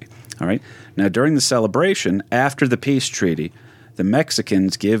Grande. All right. Now, during the celebration, after the peace treaty, the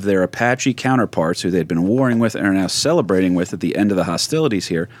Mexicans give their Apache counterparts, who they'd been warring with and are now celebrating with at the end of the hostilities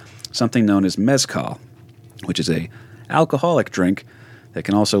here, something known as mezcal, which is a alcoholic drink that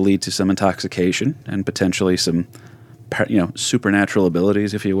can also lead to some intoxication and potentially some, supernatural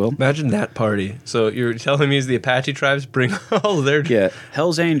abilities, if you will. Imagine that party. So you're telling me is the Apache tribes bring all of their... Yeah,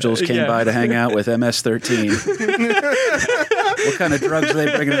 Hell's Angels came Yeah. by to hang out with MS-13. What kind of drugs are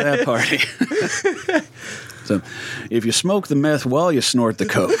they bringing to that party? So, if you smoke the meth while you snort the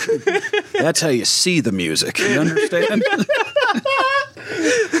coke, that's how you see the music. You understand?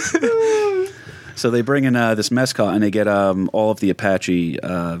 So they bring in this mezcal, and they get all of the Apache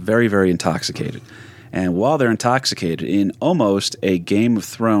very, very intoxicated. And while they're intoxicated, in almost a Game of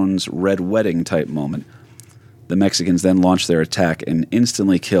Thrones Red Wedding type moment, the Mexicans then launch their attack and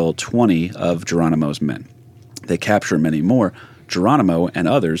instantly kill 20 of Geronimo's men. They capture many more, Geronimo and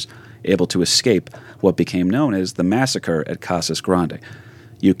others able to escape what became known as the massacre at Casas Grande.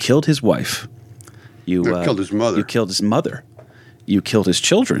 You killed his wife. You killed his mother. You killed his mother. You killed his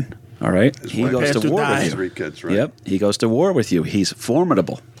children. All right? He wife. goes Has to to war die. with you. 3 kids, right? Yep. He goes to war with you. He's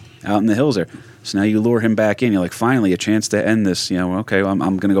formidable out in the hills there. So now you lure him back in. You're like, finally, a chance to end this. Okay, I'm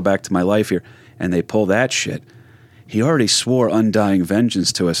going to go back to my life here. And they pull that shit. He already swore undying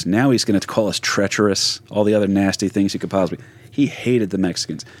vengeance to us. Now he's going to call us treacherous, all the other nasty things he could possibly. He hated the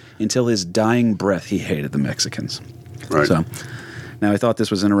Mexicans. Until his dying breath, he hated the Mexicans. Right. So now I thought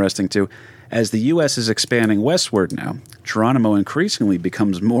this was interesting, too. As the U.S. is expanding westward now, Geronimo increasingly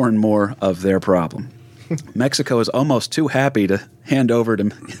becomes more and more of their problem. Mexico is almost too happy to hand over to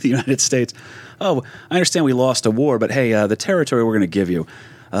the United States. Oh, I understand we lost a war, but hey, the territory we're going to give you.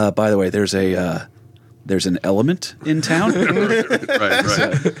 By the way, there's an element in town.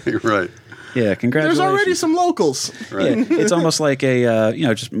 Right. You're right. Yeah, congratulations. There's already some locals. Right. Yeah, it's almost like a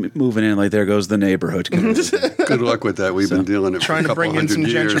just moving in. Like there goes the neighborhood. Good luck with that. We've been dealing it Trying for a to couple bring in some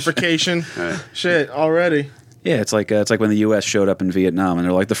hundred years. gentrification. Right. Shit, already. Yeah, it's like when the U.S. showed up in Vietnam, and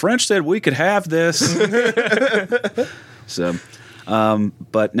they're like, the French said we could have this. So,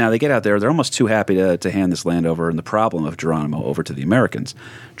 but now they get out there. They're almost too happy to hand this land over and the problem of Geronimo over to the Americans.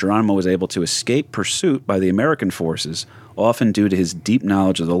 Geronimo was able to escape pursuit by the American forces, often due to his deep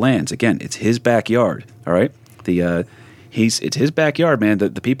knowledge of the lands. Again, it's his backyard. All right, it's his backyard, man.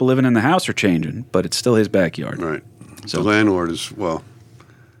 The people living in the house are changing, but it's still his backyard. Right. So- The landlord is,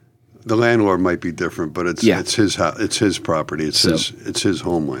 The landlord might be different, but it's his house, it's his property, it's his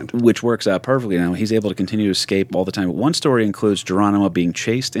homeland, which works out perfectly. Now he's able to continue to escape all the time. But one story includes Geronimo being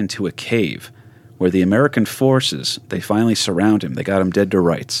chased into a cave, where the American forces they finally surround him. They got him dead to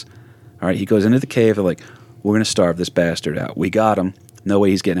rights. All right, he goes into the cave. They're like, "We're going to starve this bastard out. We got him. No way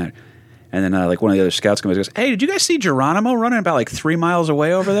he's getting out." And then like one of the other scouts comes and goes, "Hey, did you guys see Geronimo running about like 3 miles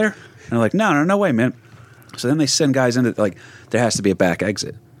away over there?" And they're like, No way, man." So then they send guys into like there has to be a back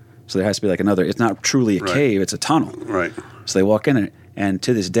exit. So there has to be like another. It's not truly a cave; it's a tunnel. Right. So they walk in it, and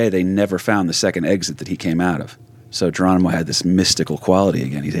to this day, they never found the second exit that he came out of. So Geronimo had this mystical quality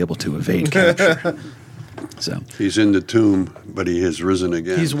again. He's able to evade capture. So he's in the tomb, but he has risen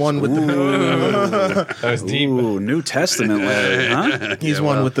again. He's one with the. That was deep. Ooh, New Testament Larry, huh? He's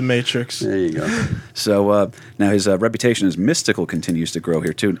one with the Matrix. There you go. So now his reputation as mystical continues to grow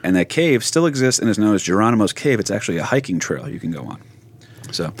here too, and that cave still exists and is known as Geronimo's Cave. It's actually a hiking trail you can go on.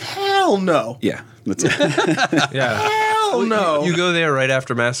 So Hell no. yeah, that's it. Yeah. Hell no. You go there right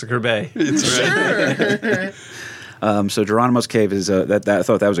after Massacre Bay. So Geronimo's Cave is that I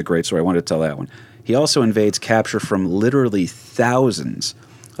thought that was a great story. I wanted to tell that one. He also invades capture from literally thousands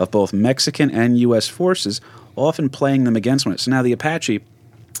of both Mexican and U.S. forces, often playing them against one another. So now the Apache,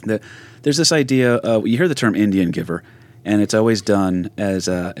 there's this idea. You hear the term Indian giver, and it's always done as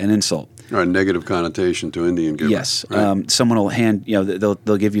an insult. A negative connotation to Indian giver. Yes, right? Someone will hand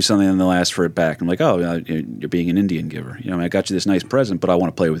they'll give you something and they'll ask for it back. I'm like, oh, you're being an Indian giver. I got you this nice present, but I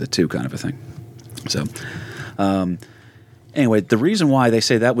want to play with it too, kind of a thing. So, anyway, the reason why they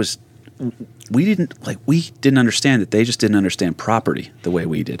say that was we didn't understand it. They just didn't understand property the way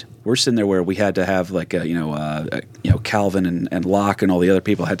we did. We're sitting there where we had to have Calvin and Locke and all the other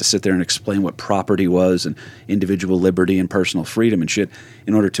people had to sit there and explain what property was and individual liberty and personal freedom and shit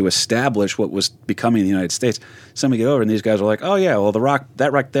in order to establish what was becoming the United States. Somebody get over and these guys are like, oh yeah, well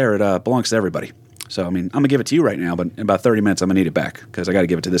that rock there it belongs to everybody. So I'm gonna give it to you right now, but in about 30 minutes I'm gonna need it back because I got to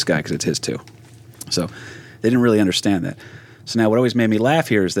give it to this guy because it's his too. So they didn't really understand that. So now what always made me laugh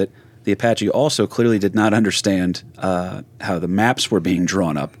here is that the Apache also clearly did not understand how the maps were being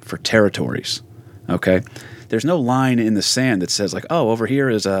drawn up for territories. Okay? There's no line in the sand that says, like, oh, over here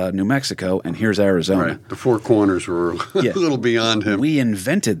is New Mexico and here's Arizona. Right. The four corners were a little beyond him. We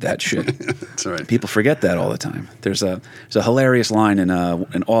invented that shit. That's right. People forget that all the time. There's a hilarious line in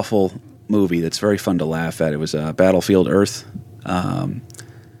an awful movie that's very fun to laugh at. It was Battlefield Earth, the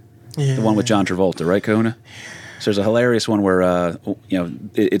one with John Travolta, right, Kahuna? So there's a hilarious one where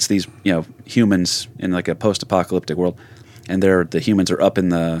it's these humans in like a post-apocalyptic world, and the humans are up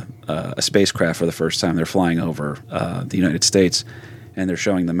in a spacecraft for the first time. They're flying over the United States, and they're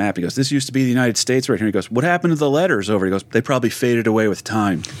showing the map. He goes, "This used to be the United States right here." He goes, "What happened to the letters over?" He goes, "They probably faded away with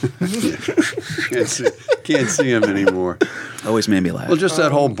time." Can't see him anymore. Always made me laugh. Well, just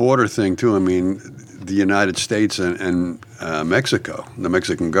that whole border thing too. I mean, the United States and Mexico, the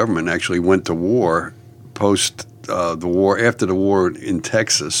Mexican government actually went to war post the war, after the war in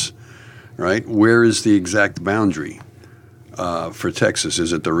Texas, right? Where is the exact boundary for Texas?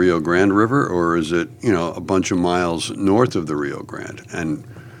 Is it the Rio Grande River, or is it a bunch of miles north of the Rio Grande? And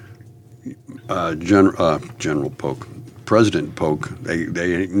General Polk, President Polk,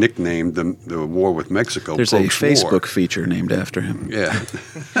 they nicknamed the war with Mexico. There's Polk's a Facebook War. feature named after him. Yeah.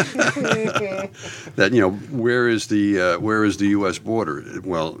 That where is the U.S. border?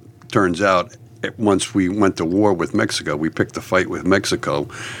 Well, turns out once we went to war with Mexico, we picked a fight with Mexico,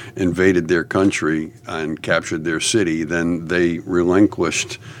 invaded their country and captured their city. Then they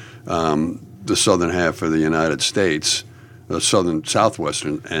relinquished the southern half of the United States, the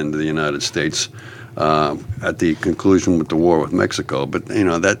southwestern end of the United States, at the conclusion with the war with Mexico. But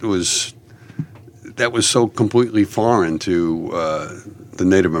that was so completely foreign to the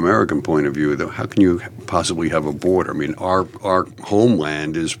Native American point of view. How can you possibly have a border? I mean, our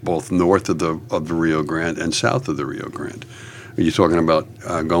homeland is both north of the Rio Grande and south of the Rio Grande. You're talking about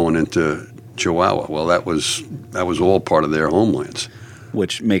going into Chihuahua. Well, that was all part of their homelands.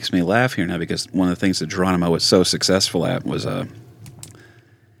 Which makes me laugh here now because one of the things that Geronimo was so successful at was, and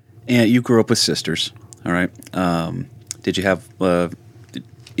you grew up with sisters, all right? Did you have,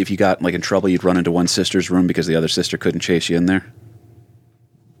 if you got like in trouble, you'd run into one sister's room because the other sister couldn't chase you in there?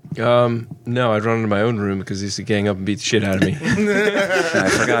 No, I'd run into my own room because he used to gang up and beat the shit out of me. I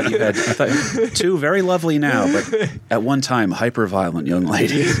forgot you had two very lovely now, but at one time hyper-violent young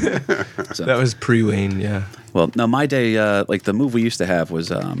ladies. So. That was pre-Wayne, yeah. Well, no, my day, like the move we used to have was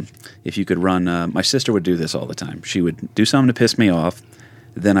if you could run, my sister would do this all the time. She would do something to piss me off,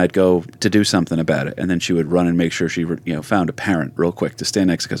 then I'd go to do something about it, and then she would run and make sure she found a parent real quick to stand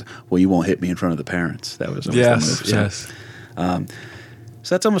next because, well, you won't hit me in front of the parents. That was always the move. So, yes.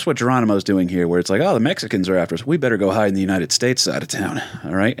 So that's almost what Geronimo's doing here, where it's like, oh, the Mexicans are after us. We better go hide in the United States side of town,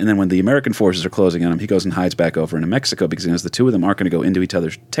 all right? And then when the American forces are closing on him, he goes and hides back over into Mexico because he knows the two of them aren't going to go into each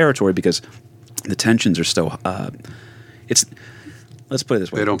other's territory because the tensions are still let's put it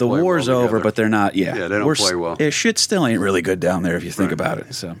this way. They don't The play war's well over, together. but they're not, Yeah, they don't play well. Shit still ain't really good down there if you think about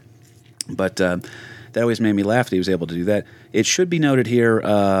it. So, but that always made me laugh that he was able to do that. It should be noted here,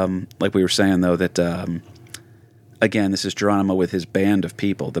 like we were saying, though, that, again, this is Geronimo with his band of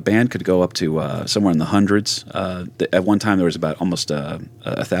people. The band could go up to somewhere in the hundreds. At one time, there was about almost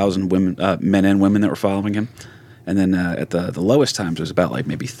 1,000 women, men and women that were following him. And then at the lowest times, it was about like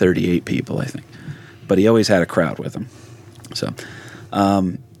maybe 38 people, I think. But he always had a crowd with him. So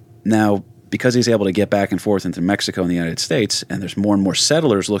now, because he's able to get back and forth into Mexico and the United States, and there's more and more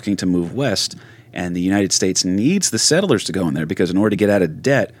settlers looking to move west, and the United States needs the settlers to go in there because in order to get out of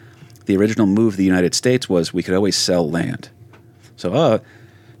debt, the original move of the United States was we could always sell land. So,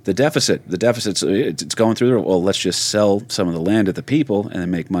 the deficit's it's going through there. Well, let's just sell some of the land to the people and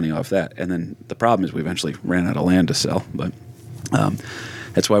then make money off that. And then the problem is we eventually ran out of land to sell. But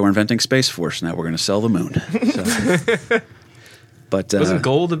that's why we're inventing Space Force. Now we're going to sell the moon. So, but Wasn't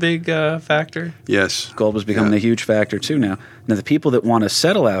gold a big factor? Yes. gold was becoming a huge factor too now. Now, the people that want to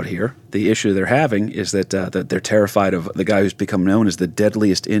settle out here, the issue they're having is that they're terrified of the guy who's become known as the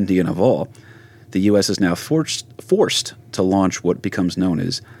deadliest Indian of all. The U.S. is now forced to launch what becomes known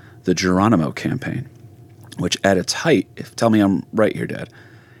as the Geronimo campaign, which at its height, tell me I'm right here, Dad,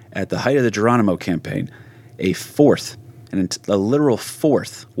 at the height of the Geronimo campaign, a literal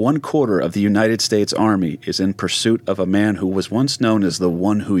fourth, 1/4 of the United States Army is in pursuit of a man who was once known as the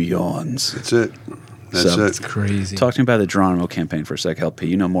one who yawns. That's it. That's So- it. It's crazy. Talk to me about the Geronimo campaign for a sec, LP.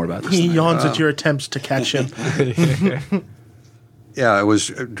 You know more about this He than I do. yawns at your attempts to catch him. Yeah, it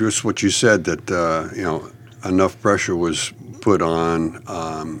was just what you said that enough pressure was put on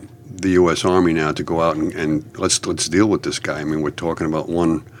the U.S. Army now to go out and let's deal with this guy. I mean, we're talking about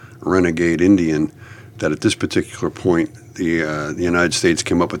one renegade Indian that at this particular point, the United States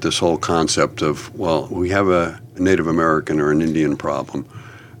came up with this whole concept of, well, we have a Native American or an Indian problem,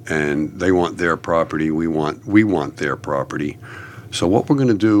 and they want their property, we want their property. So what we're going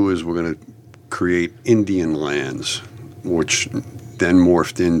to do is we're going to create Indian lands, which then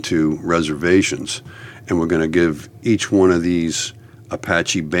morphed into reservations, and we're going to give each one of these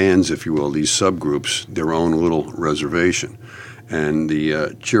Apache bands, if you will, these subgroups, their own little reservation. And the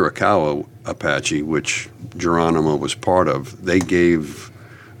Chiricahua Apache, which Geronimo was part of, they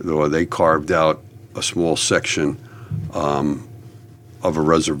carved out a small section of a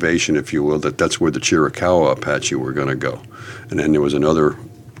reservation, if you will, that's where the Chiricahua Apache were going to go. And then there was another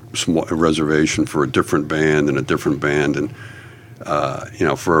small reservation for a different band and a different band. And,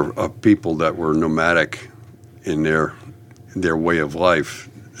 for people that were nomadic in their way of life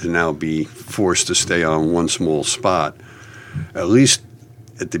to now be forced to stay on one small spot, at least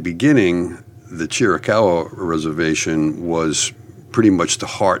at the beginning, the Chiricahua Reservation was pretty much the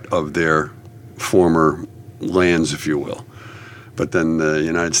heart of their former lands, if you will. But then the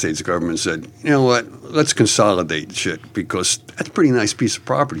United States government said, you know what, let's consolidate shit because that's a pretty nice piece of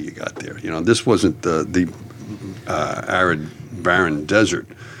property you got there. This wasn't the arid, barren desert.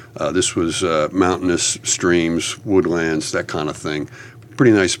 This was mountainous streams, woodlands, that kind of thing.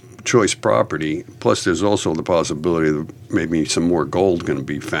 Pretty nice choice property. Plus, there's also the possibility that maybe some more gold going to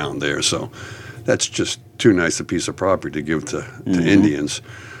be found there. So that's just too nice a piece of property to give to Indians.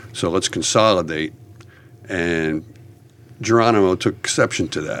 So let's consolidate. And Geronimo took exception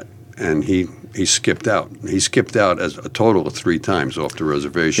to that, and he skipped out. He skipped out as a total of 3 times off the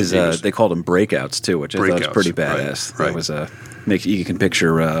reservation. They called them breakouts too, which I thought was pretty badass. Right. That was you can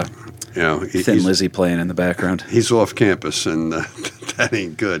picture Thin Lizzy playing in the background. He's off campus, and that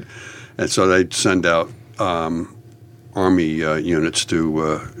ain't good. And so they'd send out Army units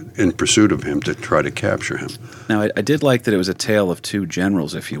in pursuit of him to try to capture him. Now, I did like that it was a tale of 2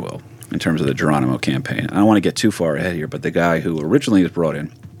 generals, if you will, in terms of the Geronimo campaign. I don't want to get too far ahead here, but the guy who originally was brought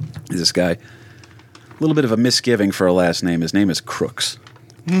in is this guy. A little bit of a misgiving for a last name. His name is Crooks.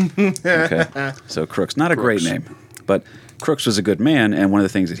 Okay, so Crooks, not a great name, but Crooks was a good man, and one of the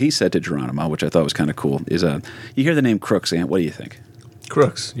things that he said to Geronimo, which I thought was kind of cool, is you hear the name Crooks, Ant, what do you think?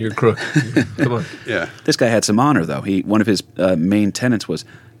 Crooks. You're a crook. Come on. Yeah. This guy had some honor, though. One of his main tenets was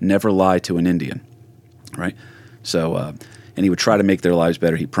never lie to an Indian, right? So, and he would try to make their lives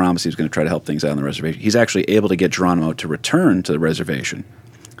better. He promised he was going to try to help things out on the reservation. He's actually able to get Geronimo to return to the reservation,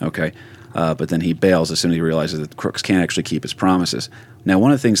 okay? But then he bails as soon as he realizes that Crooks can't actually keep his promises. Now,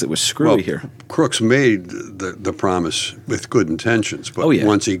 one of the things that was screwy here... Crooks made the promise with good intentions, but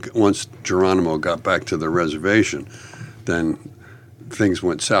once Geronimo got back to the reservation, then things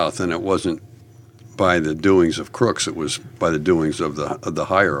went south, and it wasn't by the doings of crooks; it was by the doings of the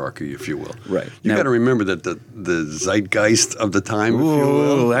hierarchy, if you will. Right. You Now- got to remember that the zeitgeist of the time, if you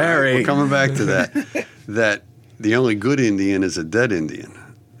will. Ooh, Larry. We're coming back to that. That the only good Indian is a dead Indian.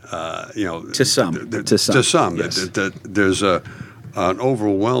 To some. To some, yes. There's an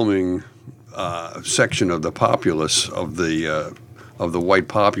overwhelming section of the populace of the white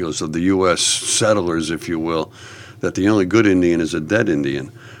populace of the U.S. settlers, if you will, that the only good Indian is a dead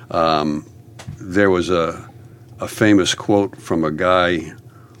Indian. There was a famous quote from a guy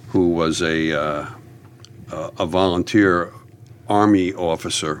who was a volunteer army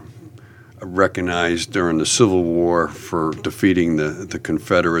officer, recognized during the Civil War for defeating the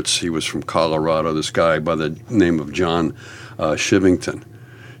Confederates. He was from Colorado, this guy by the name of John Shivington.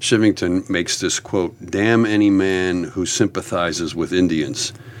 Shivington makes this quote, "Damn any man who sympathizes with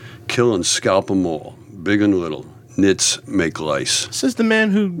Indians. Kill and scalp them all, big and little. Nits make lice." This is the man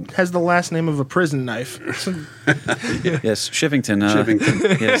who has the last name of a prison knife. Yes, Shivington.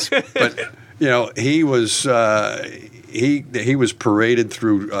 Shivington. Yes. But he was he was paraded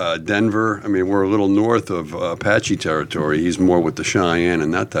through Denver. I mean, we're a little north of Apache territory. He's more with the Cheyenne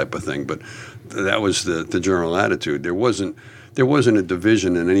and that type of thing. But that was the general attitude. There wasn't a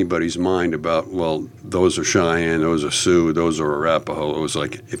division in anybody's mind about, well, those are Cheyenne, those are Sioux, those are Arapaho. It was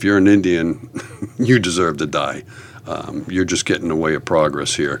like, if you're an Indian, you deserve to die. You're just getting in the way of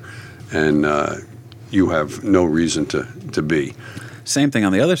progress here, and you have no reason to be. Same thing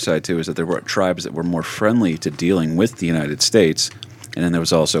on the other side, too, is that there were tribes that were more friendly to dealing with the United States, and then there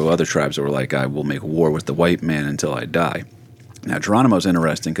was also other tribes that were like, I will make war with the white man until I die. Now, Geronimo's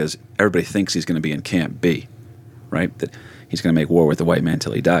interesting because everybody thinks he's going to be in Camp B, right? That he's going to make war with the white man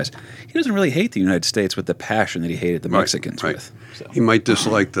until he dies. He doesn't really hate the United States with the passion that he hated the Mexicans right. with. So. He might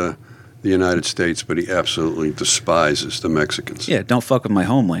dislike the United States, but he absolutely despises the Mexicans. Yeah, don't fuck with my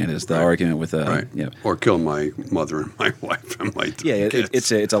homeland is the argument with Right. Or kill my mother and my wife and my two kids.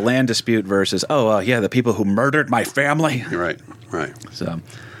 it's a land dispute versus the people who murdered my family. Right. So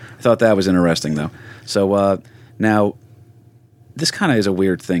I thought that was interesting though. So now this kind of is a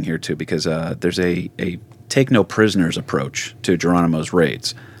weird thing here too because there's a take no prisoners approach to Geronimo's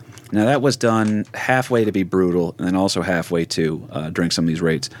raids. Now that was done halfway to be brutal and then also halfway to during some of these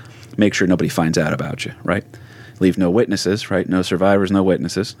raids make sure nobody finds out about you, right? Leave no witnesses, right? No survivors, no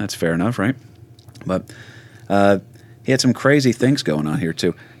witnesses. That's fair enough, right? But he had some crazy things going on here,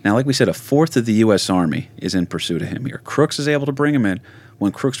 too. Now, like we said, a fourth of the U.S. Army is in pursuit of him here. Crooks is able to bring him in.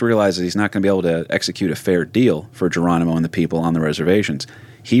 When Crooks realizes he's not going to be able to execute a fair deal for Geronimo and the people on the reservations,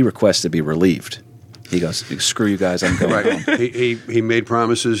 he requests to be relieved. He goes, screw you guys, I'm going home. He made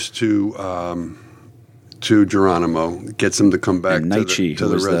promises to Geronimo, gets him to come back and Naichi, who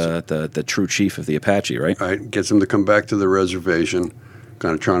was the true chief of the Apache, right? Right, gets him to come back to the reservation,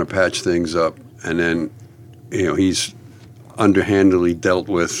 kind of trying to patch things up, and then, he's underhandedly dealt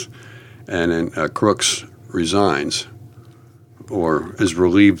with, and then Crooks resigns, or is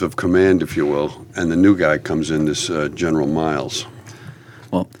relieved of command, if you will, and the new guy comes in, this General Miles.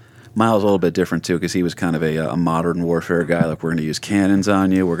 Well, Miles a little bit different, too, because he was kind of a modern warfare guy. Like, we're going to use cannons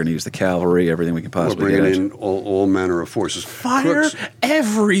on you. We're going to use the cavalry, everything we can possibly We're get. bringing in all manner of forces. Fire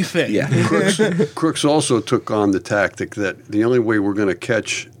everything. Yeah. Crooks also took on the tactic that the only way we're going to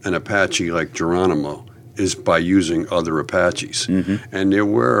catch an Apache like Geronimo is by using other Apaches. Mm-hmm. And there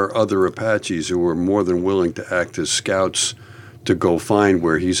were other Apaches who were more than willing to act as scouts to go find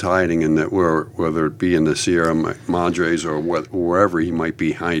where he's hiding, and whether it be in the Sierra Madres or wherever he might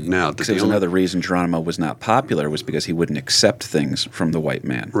be hiding out. Because there's another reason Geronimo was not popular was because he wouldn't accept things from the white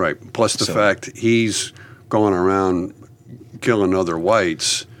man. Right. Plus the fact he's going around killing other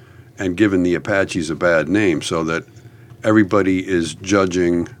whites and giving the Apaches a bad name, so that everybody is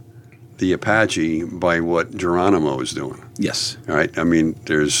judging the Apache by what Geronimo is doing. Yes. All right. I mean,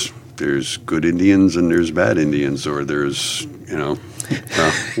 there's good Indians and there's bad Indians, or there's,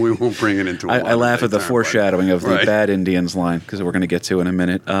 we won't bring it into. I laugh at the foreshadowing of the bad Indians line because we're going to get to it in a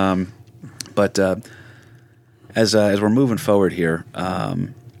minute. But as we're moving forward here,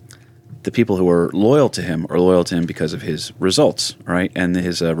 the people who are loyal to him because of his results, right, and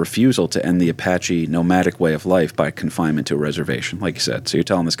his refusal to end the Apache nomadic way of life by confinement to a reservation, like you said. So you're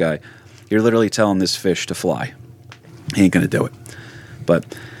telling this guy, you're literally telling this fish to fly. He ain't going to do it.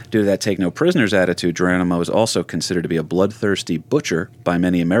 But due to that take no prisoners attitude, Geronimo is also considered to be a bloodthirsty butcher by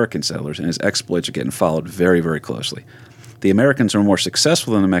many American settlers, and his exploits are getting followed very, very closely. The Americans are more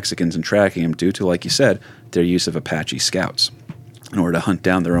successful than the Mexicans in tracking him due to, like you said, their use of Apache scouts in order to hunt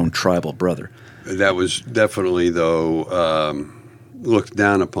down their own tribal brother. That was definitely, though, looked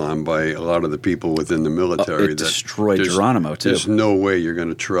down upon by a lot of the people within the military. It destroyed Geronimo, too. There's no way you're going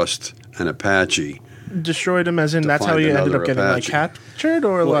to trust an Apache. Destroyed him as in that's how find he ended another up getting like Apache. captured,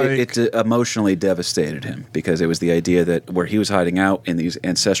 or Well, like it emotionally devastated him because it was the idea that where he was hiding out in these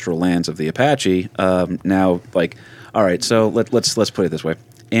ancestral lands of the Apache. Now, like, all right, so let's put it this way: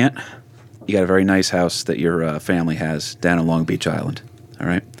 Aunt, you got a very nice house that your family has down in Long Beach Island. All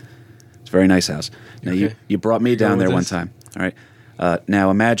right, it's a very nice house. Now Okay. you brought me down with there one this? time. All right,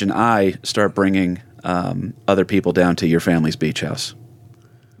 now imagine I start bringing other people down to your family's beach house.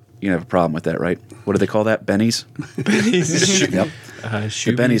 You have a problem with that, right? What do they call that? Bennies? Yep.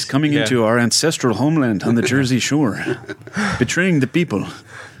 The Bennies coming into our ancestral homeland on the Jersey Shore, betraying the people,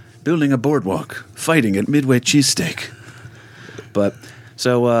 building a boardwalk, fighting at Midway Cheesesteak. But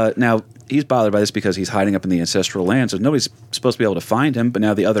so now he's bothered by this because he's hiding up in the ancestral land, so nobody's supposed to be able to find him. But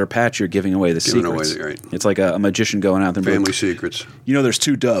now the other Apache are giving away the Giving away secrets. right. It's like a magician going out there. and being Family like, secrets. you know, there's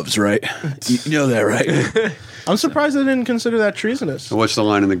two doves, right? You know that, right? I'm surprised they didn't consider that treasonous. So what's the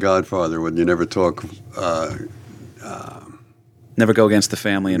line in The Godfather when you never talk Never go against the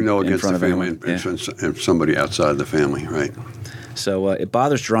family in against front the of family anyone. Yeah. and somebody outside the family, right? So it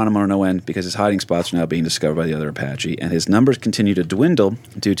bothers Geronimo no end because his hiding spots are now being discovered by the other Apache, and his numbers continue to dwindle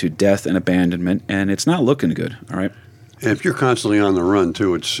due to death and abandonment, and it's not looking good, all right? And if you're constantly on the run,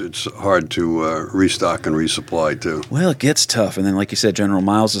 too, it's hard to restock and resupply, too. Well, it gets tough, and then, like you said, General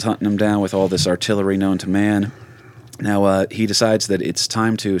Miles is hunting him down with all this artillery known to man. Now, he decides that it's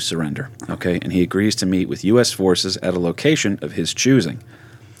time to surrender, okay? And he agrees to meet with U.S. forces at a location of his choosing.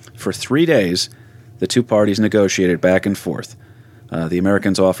 For 3 days, the two parties negotiated back and forth. The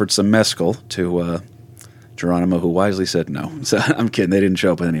Americans offered some mezcal to Geronimo, who wisely said no. So I'm kidding. They didn't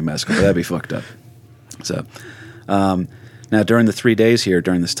show up with any mezcal. That'd be fucked up. So now, during the 3 days here,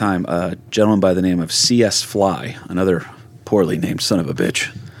 during this time, a gentleman by the name of C.S. Fly, another poorly named son of a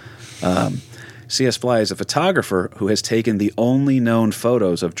bitch, C.S. Fly is a photographer who has taken the only known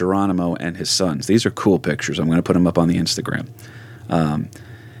photos of Geronimo and his sons. These are cool pictures. I'm going to put them up on the Instagram.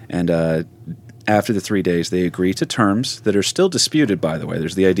 After the 3 days, they agree to terms that are still disputed, by the way.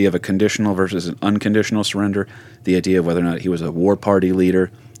 There's the idea of a conditional versus an unconditional surrender, the idea of whether or not he was a war party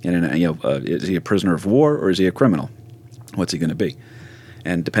leader, and is he a prisoner of war or is he a criminal? What's he going to be?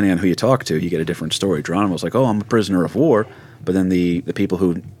 And depending on who you talk to, you get a different story. Geronimo's like, oh, I'm a prisoner of war. But then the people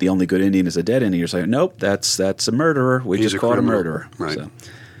who, the only good Indian is a dead Indian, you're saying, nope, that's a murderer. We He's just a caught criminal. a murderer. Right.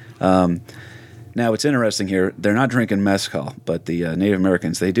 So, now, it's interesting here. They're not drinking mezcal, but the Native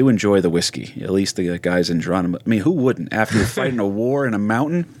Americans, they do enjoy the whiskey, at least the guys in Geronimo. I mean, who wouldn't? After you're fighting a war in a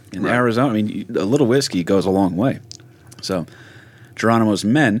mountain in Arizona, I mean, a little whiskey goes a long way. So Geronimo's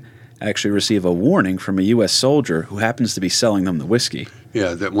men actually receive a warning from a U.S. soldier who happens to be selling them the whiskey.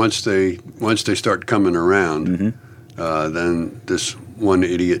 Yeah, that once they start coming around, then this one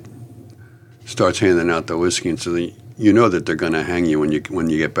idiot starts handing out the whiskey, and so you know that they're going to hang you when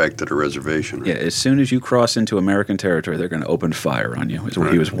you get back to the reservation. Yeah, as soon as you cross into American territory, they're going to open fire on you, is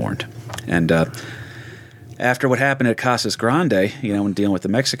what he was warned. And after what happened at Casas Grande, when dealing with the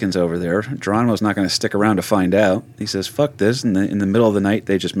Mexicans over there, Geronimo's not going to stick around to find out. He says, fuck this, and in the middle of the night,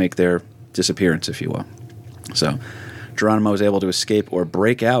 they just make their disappearance, if you will. So Geronimo was able to escape or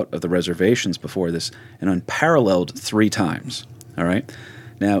break out of the reservations before this an unparalleled 3 times. All right?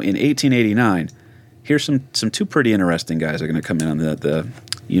 Now, in 1889, here's some two pretty interesting guys that are going to come in on the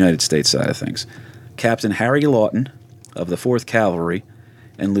United States side of things. Captain Harry Lawton of the 4th Cavalry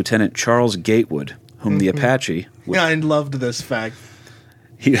and Lieutenant Charles Gatewood, whom the Apache... Yeah, I loved this fact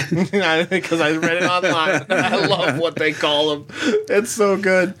because I read it online. I love what they call him. It's so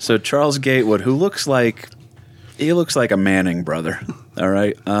good. So Charles Gatewood, who looks like a Manning brother, all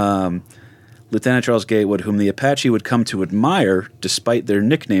right? Lieutenant Charles Gatewood, whom the Apache would come to admire despite their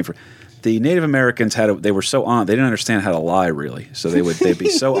nickname for... The Native Americans they were so they didn't understand how to lie, really. So they'd be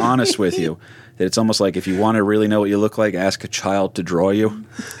so honest with you that it's almost like if you want to really know what you look like, ask a child to draw you.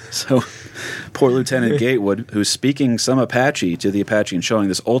 So poor Lieutenant Gatewood, who's speaking some Apache to the Apache and showing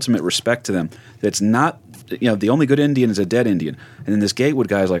this ultimate respect to them, that's not, the only good Indian is a dead Indian. And then this Gatewood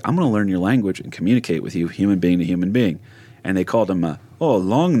guy is like, I'm going to learn your language and communicate with you, human being to human being. And they called him,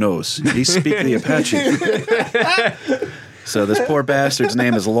 Long Nose. He speak the Apache. So this poor bastard's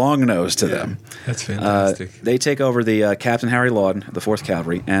name is Long Nose to them. That's fantastic. They take over the Captain Harry Lawton, the 4th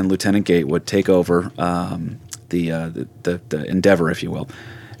Cavalry, and Lieutenant Gatewood take over the Endeavor, if you will.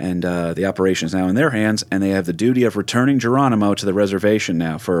 And the operation is now in their hands, and they have the duty of returning Geronimo to the reservation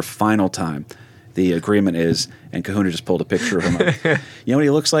now for a final time. The agreement is, and Kahuna just pulled a picture of him up. You know what he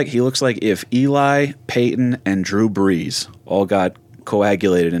looks like? He looks like if Eli, Peyton, and Drew Brees all got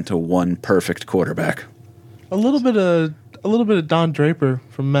coagulated into one perfect quarterback. A little bit of a little bit of Don Draper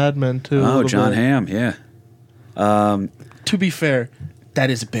from Mad Men too. a Oh, little John bit. Hamm, yeah. To be fair, that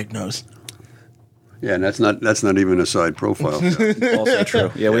is a big nose. Yeah, and that's not even a side profile. Also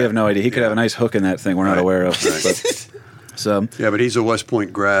true. Yeah, we have no idea. He could have a nice hook in that thing we're not Right. aware of. Right. But, so, Yeah, but he's a West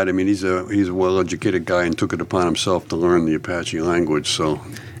Point grad. I mean, he's a well-educated guy and took it upon himself to learn the Apache language. So,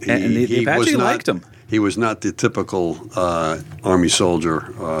 And the Apache was not- liked him. He was not the typical Army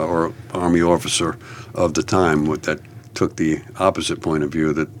soldier or Army officer of the time that took the opposite point of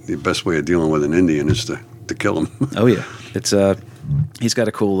view, that the best way of dealing with an Indian is to kill him. oh yeah, it's he's got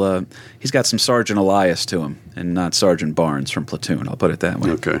a cool. He's got some Sergeant Elias to him, and not Sergeant Barnes from Platoon. I'll put it that way.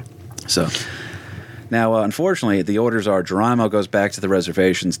 Okay. So now, unfortunately, the orders are Geronimo goes back to the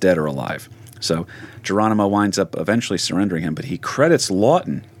reservations, dead or alive. So Geronimo winds up eventually surrendering him, but he credits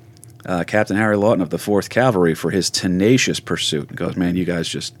Lawton, Captain Harry Lawton of the 4th Cavalry, for his tenacious pursuit. And goes, man, you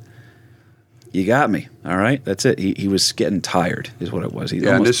guys you got me. All right, that's it. He was getting tired, is what it was. He Yeah,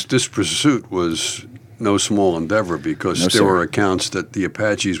 and almost- this pursuit was no small endeavor, because No, there sir. were accounts that the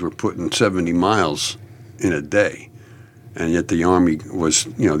Apaches were putting 70 miles in a day, and yet the Army was,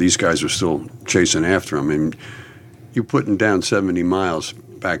 these guys were still chasing after them. And you putting down 70 miles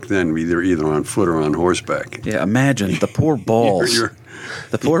back then, either on foot or on horseback. yeah, imagine the poor balls. You're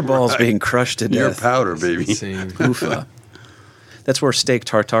The poor balls right. being crushed to You're death. powder, baby. Insane. Oofa. That's where steak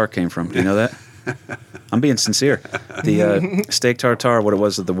tartare came from. Do you know that? I'm being sincere. The steak tartare, what it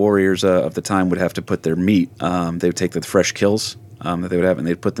was that the warriors of the time would have to put their meat, they would take the fresh kills that they would have, and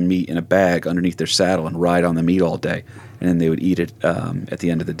they'd put the meat in a bag underneath their saddle and ride on the meat all day. And then they would eat it at the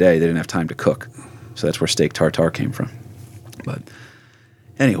end of the day. They didn't have time to cook. So that's where steak tartare came from. But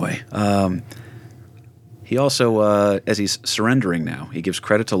anyway, he also, as he's surrendering now, he gives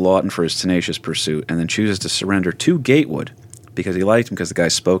credit to Lawton for his tenacious pursuit, and then chooses to surrender to Gatewood because he liked him, because the guy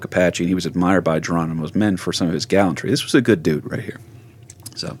spoke Apache, and he was admired by Geronimo's men for some of his gallantry. This was a good dude right here.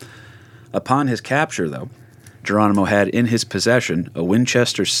 So, upon his capture, though, Geronimo had in his possession a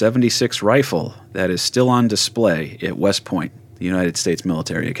Winchester 76 rifle that is still on display at West Point, the United States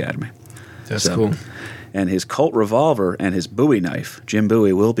Military Academy. That's So- cool. And his Colt revolver and his Bowie knife. Jim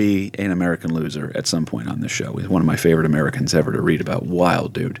Bowie will be an American loser at some point on this show. He's one of my favorite Americans ever to read about.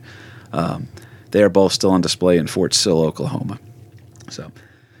 Wild dude. They are both still on display in Fort Sill, Oklahoma. So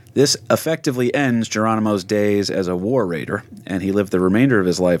this effectively ends Geronimo's days as a war raider, and he lived the remainder of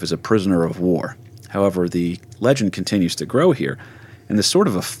his life as a prisoner of war. However, the legend continues to grow here, and this sort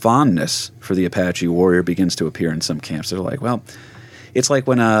of a fondness for the Apache warrior begins to appear in some camps. They're like, well, it's like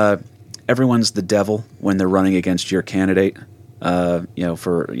when everyone's the devil when they're running against your candidate,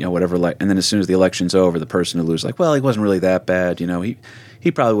 for whatever. And then as soon as the election's over, the person who loses, like, well, he wasn't really that bad. He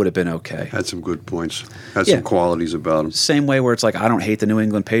probably would have been okay. Had some good points. Had Yeah. some qualities about him. Same way where it's like, I don't hate the New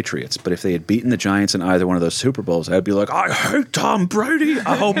England Patriots, but if they had beaten the Giants in either one of those Super Bowls, I'd be like, I hate Tom Brady.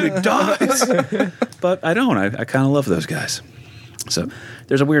 I hope he dies. But I don't. I kind of love those guys. So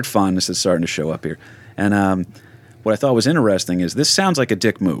there's a weird fondness that's starting to show up here. And what I thought was interesting is this sounds like a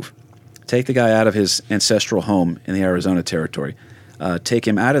dick move. Take the guy out of his ancestral home in the Arizona territory. Take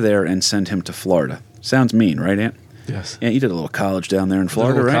him out of there and send him to Florida. Sounds mean, right, Ant? Yes. Yeah, you did a little college down there in A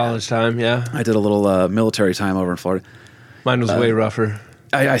Florida, little right? college time, yeah. I did a little military time over in Florida. Mine was way rougher.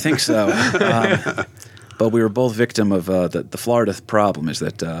 I think so. But we were both victim of the Florida problem is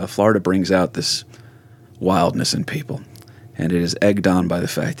that Florida brings out this wildness in people. And it is egged on by the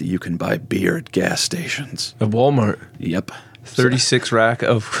fact that you can buy beer at gas stations. At Walmart, Yep. 36 rack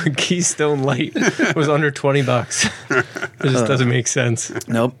of Keystone Light was under $20. It just doesn't make sense.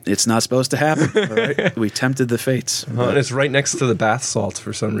 Nope, it's not supposed to happen. All right? We tempted the fates. And it's right next to the bath salts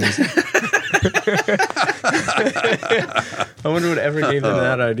for some reason. I wonder what ever gave them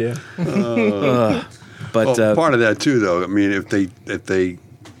that idea. But Well, part of that too, though. I mean, if they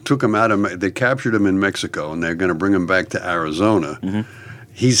took him out of, they captured him in Mexico, and they're going to bring him back to Arizona. Mm-hmm.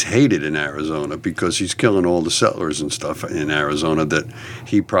 He's hated in Arizona because he's killing all the settlers and stuff in Arizona. That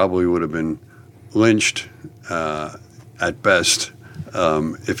he probably would have been lynched at best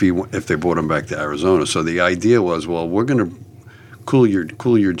if they brought him back to Arizona. So the idea was, well, we're going to cool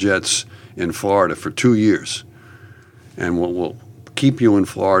your jets in Florida for 2 years, and we'll keep you in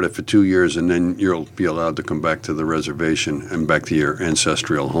Florida for 2 years, and then you'll be allowed to come back to the reservation and back to your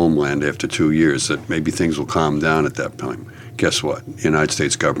ancestral homeland after 2 years. That maybe things will calm down at that point. Guess what? The United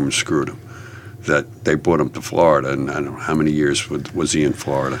States government screwed him. That they brought him to Florida, and I don't know how many years was he in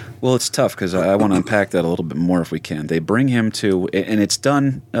Florida. well, it's tough because I want to unpack that a little bit more if we can. They bring him to, and it's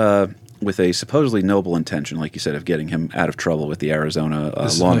done with a supposedly noble intention, like you said, of getting him out of trouble with the Arizona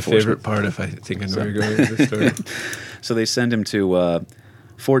This is law my enforcement. favorite part, if I think I know where you're going with this story. So they send him to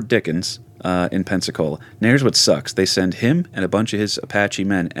Fort Dickens, in Pensacola. Now, here's what sucks. They send him and a bunch of his Apache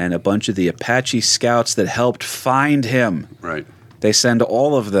men and a bunch of the Apache scouts that helped find him. Right. They send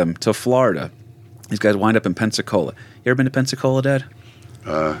all of them to Florida. These guys wind up in Pensacola. You ever been to Pensacola, Dad?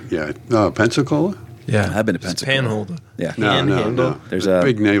 Yeah. Pensacola? Yeah, I've been to Just Pensacola. Panhandle. Yeah. No. There's a a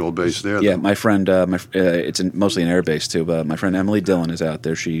big naval base there. Yeah, though. my friend, it's mostly an air base too, but my friend Emily Dillon is out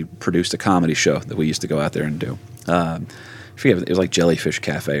there. She produced a comedy show that we used to go out there and do. I forget, it was like Jellyfish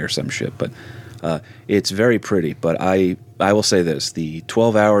Cafe or some shit, but it's very pretty. But I will say this, the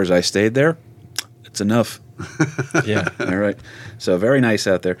 12 hours I stayed there, it's enough. Yeah. All right. So very nice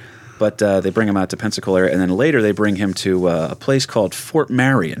out there. But they bring him out to Pensacola area, and then later they bring him to a place called Fort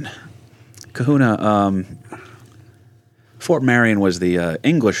Marion. Kahuna, Fort Marion was the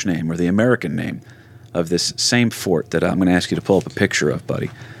English name or the American name of this same fort that I'm going to ask you to pull up a picture of,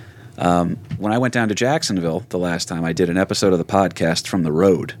 buddy. When I went down to Jacksonville the last time, I did an episode of the podcast From the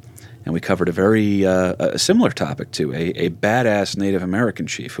Road, and we covered a very a similar topic to a badass Native American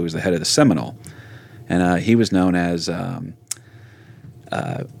chief who was the head of the Seminole. And he was known as,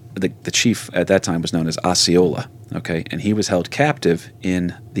 the chief at that time was known as Osceola, okay? And he was held captive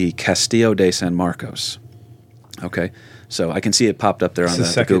in the Castillo de San Marcos, okay? So I can see it popped up there on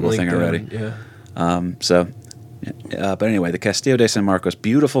the Google thing already. Yeah. But anyway, the Castillo de San Marcos,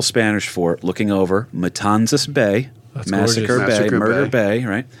 beautiful Spanish fort looking over Matanzas Bay, That's Massacre gorgeous. Bay, Massacre Murder Bay. Bay,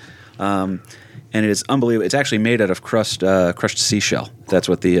 right? And it is unbelievable. It's actually made out of crushed seashell. That's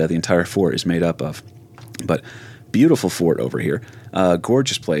what the entire fort is made up of. But beautiful fort over here.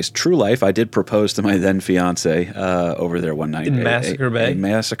 Gorgeous place. True life. I did propose to my then fiance over there one night. In Massacre Bay? A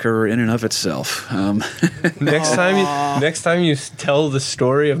massacre in and of itself. Next time you tell the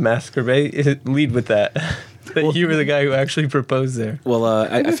story of Massacre Bay, lead with that. That you were the guy who actually proposed there. Well,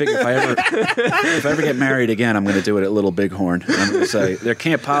 I figure if I ever get married again, I'm going to do it at Little Bighorn. And I'm going to say there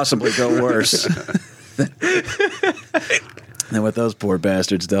can't possibly go worse than what those poor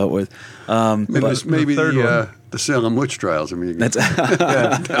bastards dealt with. Maybe third one. the Salem witch trials. I mean, That's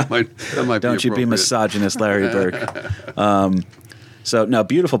that might don't be you be appropriate. misogynist, Larry Burke. So, no,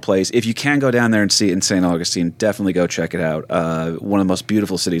 beautiful place. If you can go down there and see it in St. Augustine, definitely go check it out. One of the most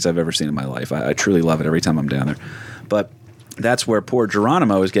beautiful cities I've ever seen in my life. I truly love it every time I'm down there. But that's where poor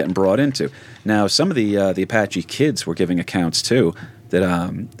Geronimo is getting brought into. Now, some of the Apache kids were giving accounts, too,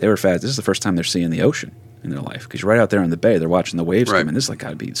 that they were fast. This is the first time they're seeing the ocean in their life. Because you're right out there in the bay, they're watching the waves Right. come in. This is like got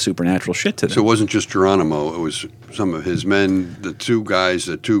to be supernatural shit to them. So it wasn't just Geronimo; it was some of his men. The two guys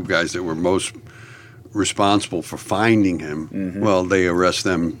that were most responsible for finding him. Mm-hmm. Well, they arrest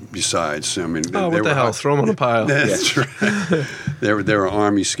them. Besides, I mean, Oh, they what the were hell? Throw them on a pile. That's right. They were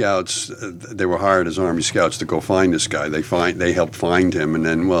Army scouts. They were hired as Army scouts to go find this guy. They helped find him, and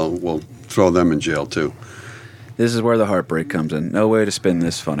then we'll throw them in jail too. This is where the heartbreak comes in. No way to spin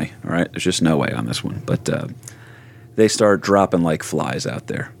this funny, all right? There's just no way on this one. But they start dropping like flies out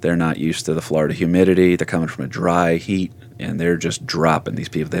there. They're not used to the Florida humidity. They're coming from a dry heat, and they're just dropping these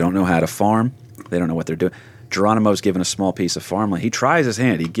people. They don't know how to farm. They don't know what they're doing. Geronimo's given a small piece of farmland. He tries his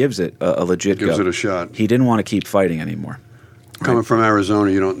hand. He gives it a legit go. Gives it a shot. He didn't want to keep fighting anymore. Coming from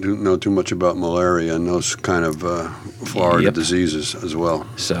Arizona, you don't know too much about malaria and those kind of Florida Yep. diseases as well.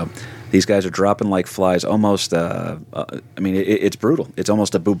 So these guys are dropping like flies. Almost, it's brutal. It's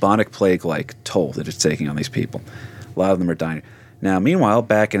almost a bubonic plague-like toll that it's taking on these people. A lot of them are dying. Now, meanwhile,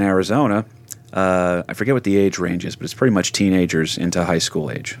 back in Arizona, I forget what the age range is, but it's pretty much teenagers into high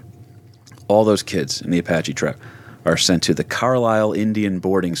school age. All those kids in the Apache tribe are sent to the Carlisle Indian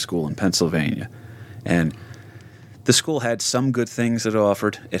Boarding School in Pennsylvania. And the school had some good things that it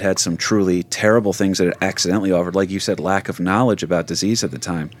offered. It had some truly terrible things that it accidentally offered. Like you said, lack of knowledge about disease at the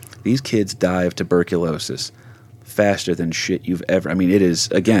time. These kids die of tuberculosis faster than shit you've ever... I mean, it is,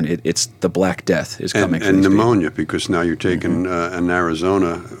 again, it's the Black Death is coming for And these people. pneumonia, because now you're taking an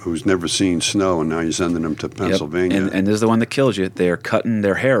Arizona who's never seen snow, and now you're sending them to Yep. Pennsylvania. And this is the one that kills you. They're cutting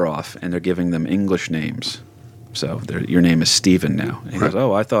their hair off, and they're giving them English names. So your name is Stephen now. And he goes,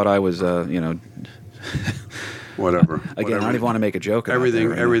 oh, I thought I was, Whatever. Again, I don't even want to make a joke about that right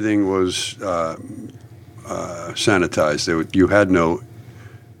now. Everything was sanitized. You had no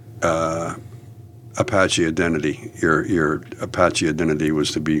Apache identity. Your Apache identity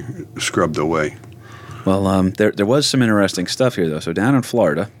was to be scrubbed away. Well, there was some interesting stuff here, though. So down in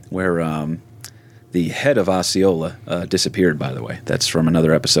Florida, where the head of Osceola disappeared, by the way. That's from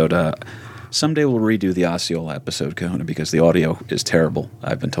another episode. Someday we'll redo the Osceola episode, Kahuna, because the audio is terrible,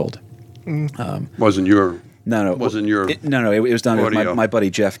 I've been told. Wasn't your No, Wasn't your it was done. audio? My buddy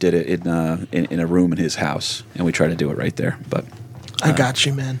Jeff did it in a room in his house, and we tried to do it right there. But I got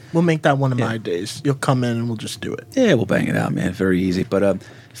you, man. We'll make that one of my days. You'll come in and we'll just do it. Yeah, we'll bang it out, man. Very easy. But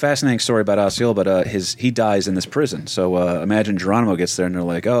fascinating story about Osceola. But he dies in this prison. So imagine Geronimo gets there and they're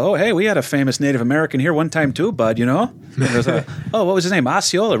like, oh, hey, we had a famous Native American here one time too, bud. You know? Oh, what was his name?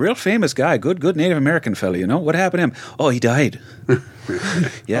 Osceola, real famous guy, good Native American fella. You know what happened to him? Oh, he died.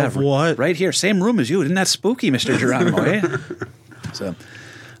 Yeah, Of what? Right here, same room as you. Isn't that spooky, Mr. Geronimo? Eh? So.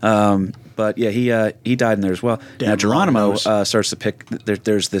 But yeah, he died in there as well. Damn now Geronimo long-nosed. starts to pick.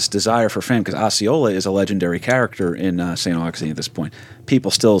 There's this desire for fame because Osceola is a legendary character in St. Augustine at this point. People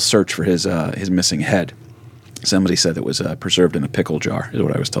still search for his missing head. Somebody said it was preserved in a pickle jar, is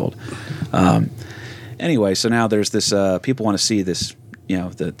what I was told. Anyway, so now there's this. People want to see this. You know,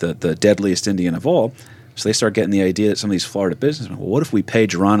 the deadliest Indian of all. So they start getting the idea that some of these Florida businessmen. Well, what if we pay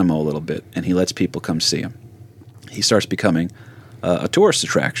Geronimo a little bit and he lets people come see him? He starts becoming a tourist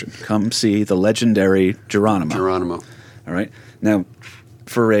attraction. Come see the legendary Geronimo. All right. Now,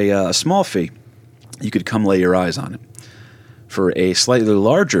 for a small fee, you could come lay your eyes on him. For a slightly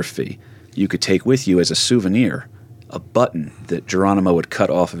larger fee, you could take with you as a souvenir a button that Geronimo would cut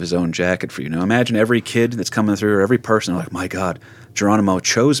off of his own jacket for you. Now, imagine every kid that's coming through, or every person, like, my God, Geronimo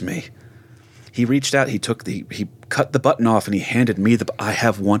chose me. He reached out, he cut the button off, and he handed me I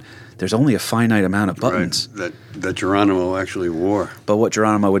have one. There's only a finite amount of buttons. Right, that Geronimo actually wore. But what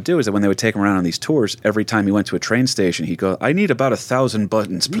Geronimo would do is that when they would take him around on these tours, every time he went to a train station, he'd go, I need about 1,000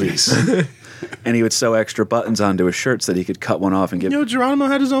 buttons, please. And he would sew extra buttons onto his shirt so that he could cut one off and give... Geronimo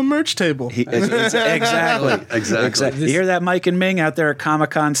had his own merch table. Exactly. You hear that, Mike and Ming, out there at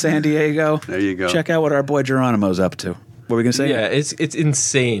Comic-Con San Diego? There you go. Check out what our boy Geronimo's up to. What were we going to say? Yeah, it's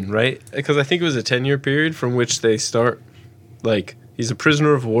insane, right? Because I think it was a 10-year period from which they start, like, he's a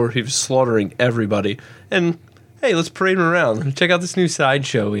prisoner of war, he was slaughtering everybody, and, hey, let's parade him around. Check out this new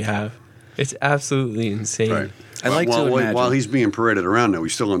sideshow we have. It's absolutely insane. Right. I like to imagine. While he's being paraded around, though,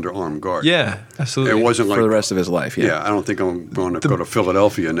 he's still under armed guard. Yeah, absolutely. It wasn't like for the rest of his life, yeah. Yeah, I don't think I'm going to go to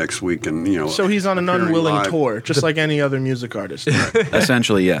Philadelphia next week and, So he's on an appearing unwilling live. tour, just like any other music artist.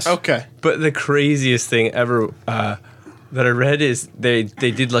 Essentially, yes. Okay. But the craziest thing ever that I read is they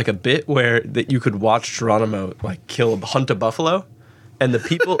did like a bit where that you could watch Geronimo like hunt a buffalo, and the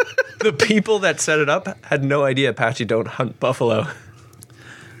people that set it up had no idea Apache don't hunt buffalo.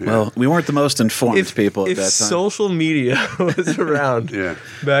 Well, we weren't the most informed people at if that time. social media was around Yeah.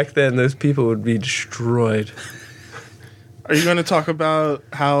 back then, those people would be destroyed. Are you going to talk about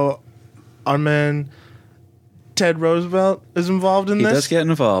how our man Ted Roosevelt is involved in He this? does get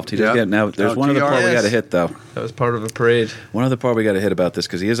involved. He does Yeah. get now. There's Oh, one other part we TRS. got to hit though. That was part of a parade. One other part we got to hit about this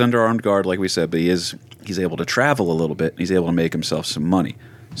because he is under armed guard, like we said, but he's able to travel a little bit. He's able to make himself some money.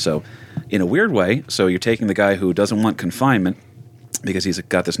 So, in a weird way, so you're taking the guy who doesn't want confinement because he's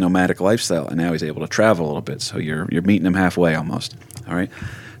got this nomadic lifestyle, and now he's able to travel a little bit. So you're meeting him halfway almost. All right.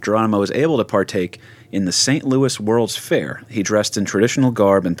 Geronimo was able to partake in the St. Louis World's Fair. He dressed in traditional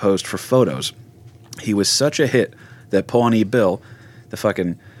garb and posed for photos. He was such a hit that Pawnee Bill,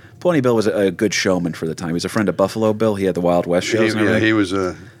 Pawnee Bill was a good showman for the time. He was a friend of Buffalo Bill. He had the Wild West shows and everything. He was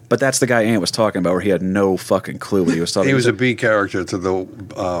a But that's the guy Ant was talking about, where he had no fucking clue what he was talking. he was a B character to the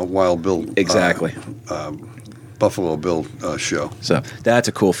Wild Bill Exactly. Buffalo Bill show. So that's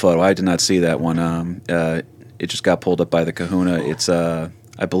a cool photo. I did not see that one. It just got pulled up by the Kahuna. It's I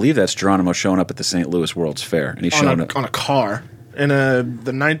believe that's Geronimo showing up at the St. Louis World's Fair, and he's showing up, on a car in the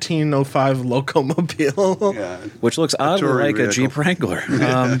 1905 Locomobile. Yeah. which looks oddly touring like a vehicle. Jeep Wrangler.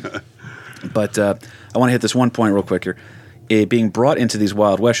 But I want to hit this one point real quick here. Being brought into these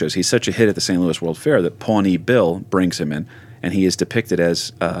Wild West shows, he's such a hit at the St. Louis World Fair that Pawnee Bill brings him in, and he is depicted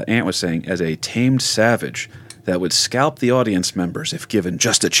as Ant was saying, as a tamed savage that would scalp the audience members if given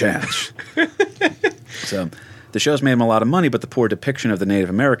just a chance. So the show's made him a lot of money, but the poor depiction of the Native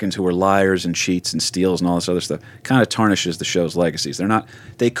Americans who were liars and cheats and steals and all this other stuff kind of tarnishes the show's legacies.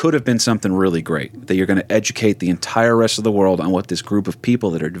 They could have been something really great, that you're going to educate the entire rest of the world on what this group of people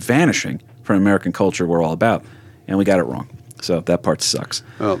that are vanishing from American culture were all about, and we got it wrong. So that part sucks.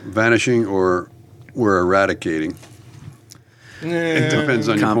 Well, vanishing or we're eradicating. It depends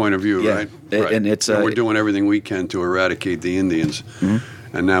on your point of view, yeah. right? And it's, we're doing everything we can to eradicate the Indians,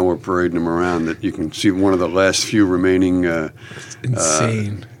 and now we're parading them around. That you can see one of the last few remaining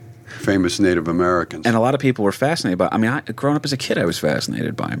Insane. famous Native Americans. And a lot of people were fascinated by. I mean, growing up as a kid, I was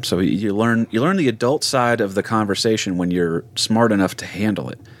fascinated by him. So you learn the adult side of the conversation when you're smart enough to handle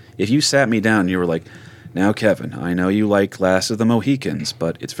it. If you sat me down and you were like, "Now, Kevin, I know you like Last of the Mohicans,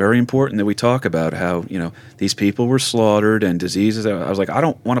 but it's very important that we talk about how these people were slaughtered and diseases." I was like, "I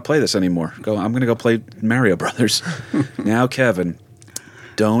don't want to play this anymore. I'm going to go play Mario Brothers." Now, Kevin,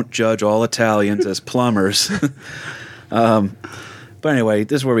 don't judge all Italians as plumbers. But anyway,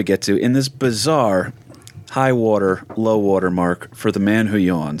 this is where we get to. In this bizarre high water, low water mark for the man who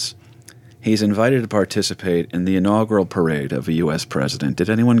yawns, he's invited to participate in the inaugural parade of a U.S. president. Did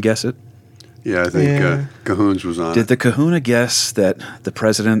anyone guess it? Yeah, I think Cahoons was on Did it. the kahuna guess that the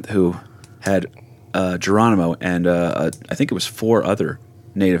president who had Geronimo and I think it was 4 other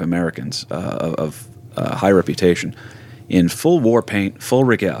Native Americans of high reputation in full war paint, full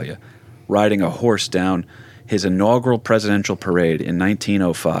regalia, riding a horse down his inaugural presidential parade in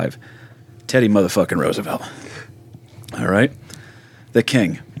 1905, Teddy motherfucking Roosevelt. All right? The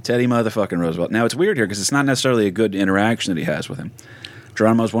king, Teddy motherfucking Roosevelt. Now, it's weird here because it's not necessarily a good interaction that he has with him.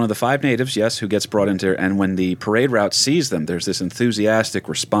 Geronimo is one of the 5 natives, yes, who gets brought into, and when the parade route sees them, there's this enthusiastic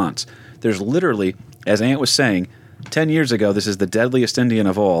response. There's literally, as Ant was saying, 10 years ago, this is the deadliest Indian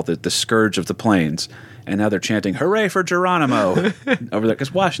of all, the scourge of the plains, and now they're chanting, "Hooray for Geronimo!" over there,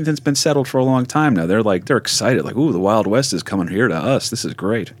 because Washington's been settled for a long time now. They're excited, like, ooh, the Wild West is coming here to us. This is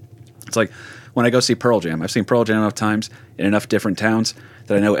great. It's like when I go see Pearl Jam. I've seen Pearl Jam enough times in enough different towns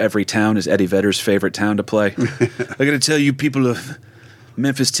that I know every town is Eddie Vedder's favorite town to play. I got to tell you, people of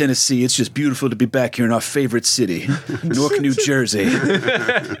Memphis, Tennessee, it's just beautiful to be back here in our favorite city, Newark, New Jersey.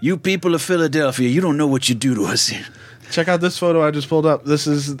 You people of Philadelphia, you don't know what you do to us here. Check out this photo I just pulled up. This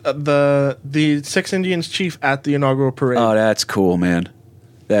is the Six Indians chief at the inaugural parade. Oh, that's cool, man.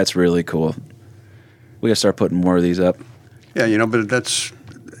 That's really cool. We got to start putting more of these up. Yeah, but that's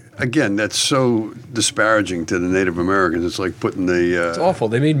so disparaging to the Native Americans. It's like putting It's awful.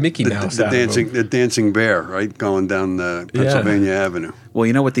 They made Mickey Mouse out of them. the dancing bear, right, going down Pennsylvania Avenue. Well,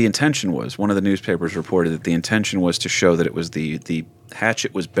 you know what the intention was? One of the newspapers reported that the intention was to show that it was the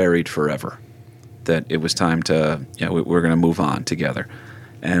hatchet was buried forever, that it was time to, we're going to move on together.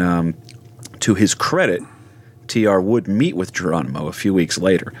 And to his credit, TR would meet with Geronimo a few weeks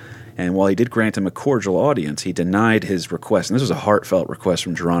later. And while he did grant him a cordial audience, he denied his request. And this was a heartfelt request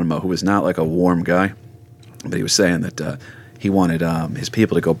from Geronimo, who was not like a warm guy. But he was saying that he wanted his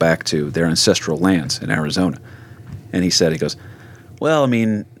people to go back to their ancestral lands in Arizona. And he goes, well, I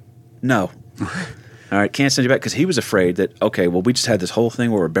mean, no. All right, can't send you back. Because he was afraid that, okay, well, we just had this whole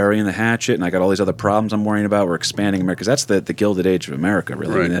thing where we're burying the hatchet, and I got all these other problems I'm worrying about. We're expanding America. Because that's the Gilded Age of America,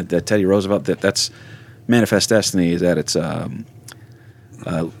 really. Right. I mean, that Teddy Roosevelt, that's Manifest Destiny is at its...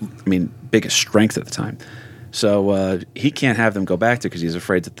 biggest strength at the time. So he can't have them go back to because he's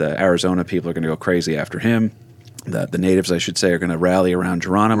afraid that the Arizona people are going to go crazy after him. The natives, I should say, are going to rally around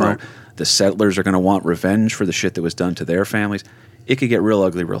Geronimo. Right. The settlers are going to want revenge for the shit that was done to their families. It could get real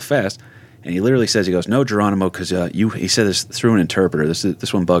ugly real fast. And he literally says, he goes, no, Geronimo, because he said this through an interpreter.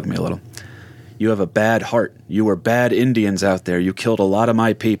 This one bugged me a little. You have a bad heart. You were bad Indians out there. You killed a lot of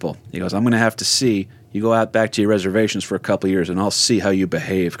my people. He goes, I'm going to have to see. You go out back to your reservations for a couple of years, and I'll see how you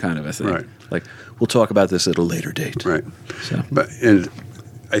behave, kind of a thing. Right. Like, we'll talk about this at a later date. Right. So. And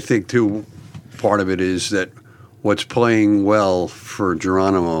I think, too, part of it is that what's playing well for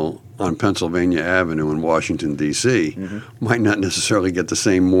Geronimo on Pennsylvania Avenue in Washington, D.C., might not necessarily get the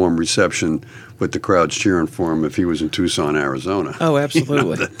same warm reception with the crowds cheering for him if he was in Tucson, Arizona. Oh,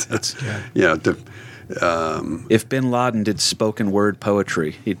 absolutely. If Bin Laden did spoken word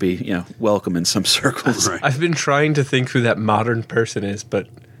poetry, he'd be, welcome in some circles. Right. I've been trying to think who that modern person is, but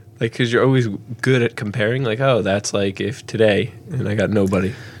because you're always good at comparing, like, oh, that's like if today, and I got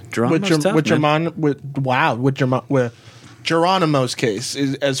nobody. With Geronimo's case,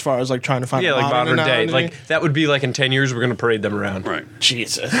 is as far as like trying to find like modern day, analogy. like that would be like in 10 years we're going to parade them around. Right.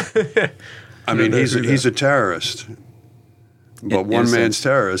 Jesus. I mean, he's a terrorist. But one man's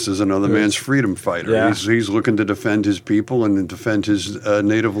terrorist is another man's freedom fighter. Yeah. He's looking to defend his people and defend his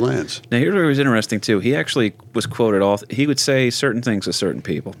native lands. Now, here's what was interesting, too. He actually was quoted he would say certain things to certain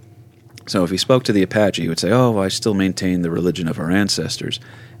people. So if he spoke to the Apache, he would say, oh, I still maintain the religion of our ancestors.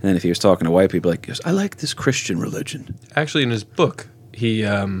 And then if he was talking to white people, I like this Christian religion. Actually, in his book,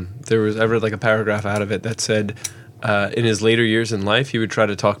 I read like a paragraph out of it that said, in his later years in life, he would try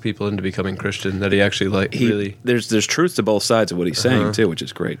to talk people into becoming Christian. That he actually really. There's truth to both sides of what he's saying too, which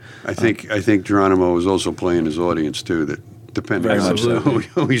is great. I think Geronimo was also playing his audience too. That depending on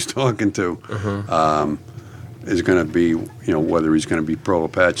who he's talking to, is going to be whether he's going to be pro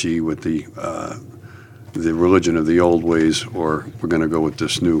Apache with the religion of the old ways, or we're going to go with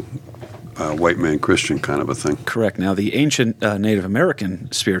this new white man Christian kind of a thing. Correct. Now the ancient Native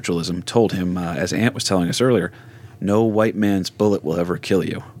American spiritualism told him, as Ant was telling us earlier, no white man's bullet will ever kill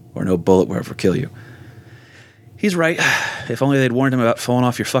you, or no bullet will ever kill you. He's right. If only they'd warned him about falling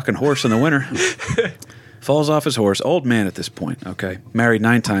off your fucking horse in the winter. Falls off his horse, old man at this point, okay? Married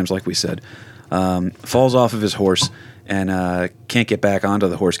 9 times, like we said. Falls off of his horse and can't get back onto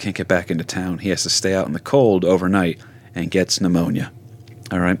the horse, can't get back into town. He has to stay out in the cold overnight. and gets pneumonia.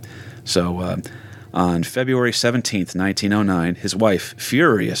 All right? So on February 17th, 1909, his wife,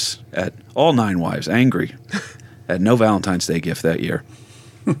 furious at all 9 wives, angry, had no Valentine's Day gift that year.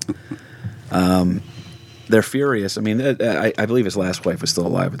 They're furious. I mean, I believe his last wife was still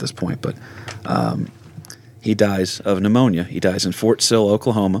alive at this point, but he dies of pneumonia. He dies in Fort Sill,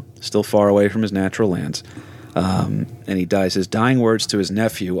 Oklahoma, still far away from his natural lands. And he dies. His dying words to his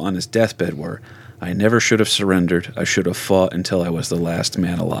nephew on his deathbed were, "I never should have surrendered. I should have fought until I was the last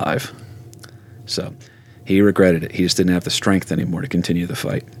man alive." So he regretted it. He just didn't have the strength anymore to continue the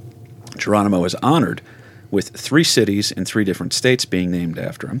fight. Geronimo is honored with 3 cities in 3 different states being named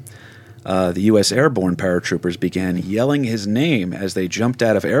after him. The U.S. airborne paratroopers began yelling his name as they jumped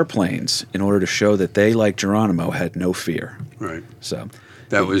out of airplanes in order to show that they, like Geronimo, had no fear. Right. So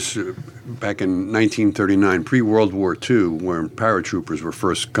That was back in 1939, pre-World War II, when paratroopers were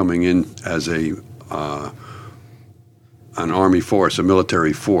first coming in as an army force, a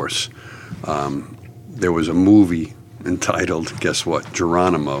military force. There was a movie entitled, guess what,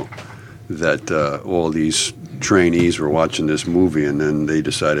 Geronimo, that all these trainees were watching this movie, and then they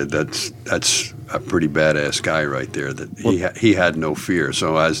decided that's a pretty badass guy right there. That he had no fear.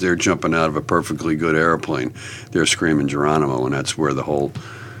 So as they're jumping out of a perfectly good airplane, they're screaming Geronimo, and that's where the whole,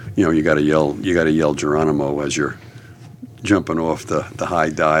 you got to yell Geronimo as you're jumping off the high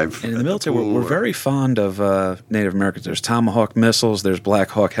dive. And in the military, we're very fond of Native Americans. There's Tomahawk missiles, there's Black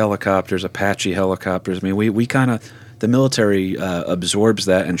Hawk helicopters, Apache helicopters. I mean, we kind of, the military absorbs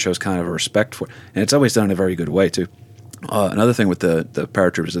that and shows kind of a respect for it. And it's always done in a very good way, too. Another thing with the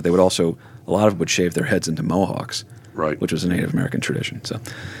paratroopers is that they would also, a lot of them would shave their heads into mohawks, Right. which was a Native American tradition. So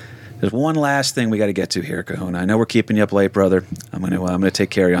there's one last thing we got to get to here, Kahuna. I know we're keeping you up late, brother. I'm gonna take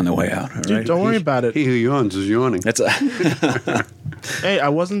care of you on the way out. All Dude, right? don't worry about it. He who yawns is yawning. That's Hey, I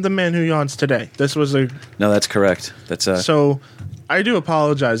wasn't the man who yawns today. This was a... no, that's correct. That's So, I do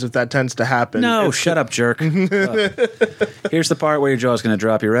apologize if that tends to happen. no, It's- shut up, jerk. Here's the part where your jaw's going to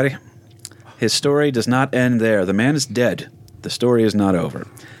drop. You ready? His story does not end there. The man is dead. The story is not over.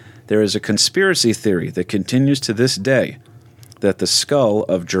 There is a conspiracy theory that continues to this day that the skull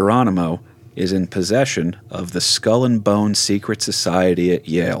of Geronimo is in possession of the Skull and Bones Secret Society at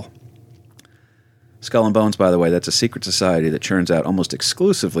Yale. Skull and Bones, by the way, that's a secret society that churns out almost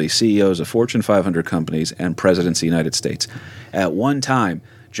exclusively CEOs of Fortune 500 companies and presidents of the United States. At one time,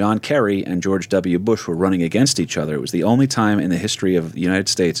 John Kerry and George W. Bush were running against each other. It was the only time in the history of the United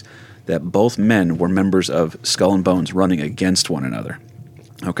States that both men were members of Skull and Bones running against one another.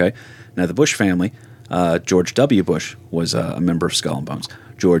 Okay? Now, the Bush family, George W. Bush was a member of Skull and Bones.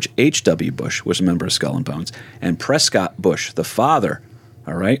 George H.W. Bush was a member of Skull and Bones. And Prescott Bush, the father,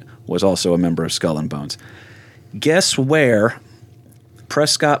 all right, was also a member of Skull and Bones. Guess where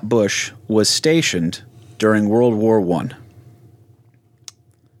Prescott Bush was stationed during World War I?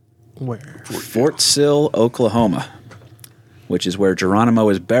 Where? Fort Sill, Oklahoma, which is where Geronimo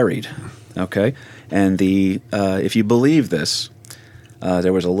is buried. Okay? And if you believe this,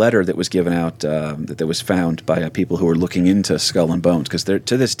 there was a letter that was given out that was found by people who were looking into Skull and Bones, because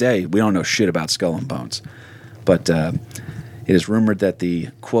to this day, we don't know shit about Skull and Bones. But it is rumored that the,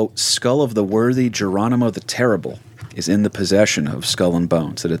 quote, skull of the worthy Geronimo the Terrible is in the possession of Skull and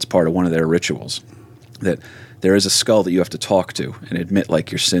Bones, that it's part of one of their rituals, that there is a skull that you have to talk to and admit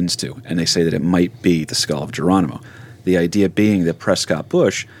like your sins to, and they say that it might be the skull of Geronimo. The idea being that Prescott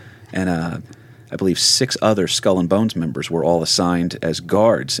Bush and I believe 6 other Skull and Bones members were all assigned as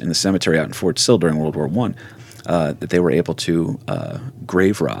guards in the cemetery out in Fort Sill during World War I, that they were able to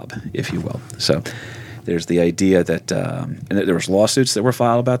grave rob, if you will. So there's the idea that, and there was lawsuits that were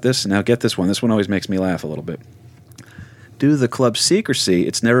filed about this. Now get this one. This one always makes me laugh a little bit. Due to the club's secrecy,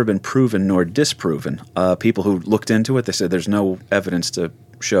 it's never been proven nor disproven. People who looked into it, they said there's no evidence to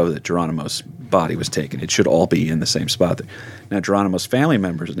show that Geronimo's body was taken. It should all be in the same spot. Now, Geronimo's family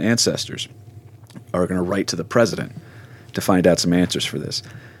members and ancestors are going to write to the president to find out some answers for this.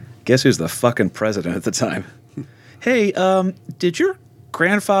 Guess who's the fucking president at the time? Hey, did your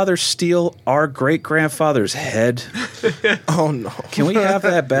grandfather steal our great-grandfather's head? Oh, no. Can we have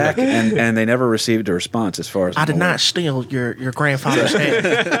that back? And they never received a response as far as I I'm did aware. not steal your grandfather's head.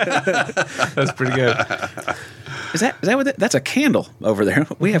 That's pretty good. Is that what that's a candle over there?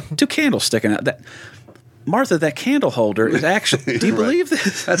 We have 2 candles sticking out. Martha, that candle holder is actually... Do you believe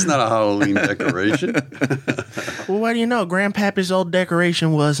this? That's not a Halloween decoration. Well, what do you know? Grandpappy's old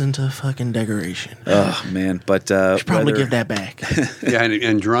decoration wasn't a fucking decoration. Oh, man. But Should probably whether- give that back. Yeah,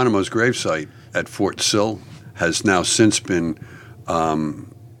 and Geronimo's gravesite at Fort Sill has now since been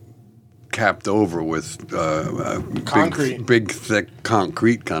capped over with Concrete. big, thick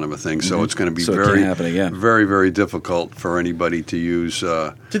concrete kind of a thing. So it's going to be So it can't happen again. very, very difficult for anybody to use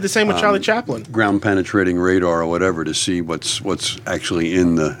Did the same with Charlie Chaplin. ground penetrating radar or whatever to see what's actually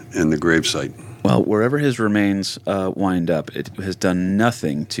in the gravesite. Well, wherever his remains wind up, it has done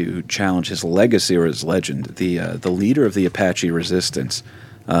nothing to challenge his legacy or his legend. The leader of the Apache resistance,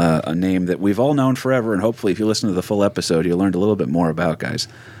 a name that we've all known forever, and hopefully if you listen to the full episode, you learned a little bit more about, guys.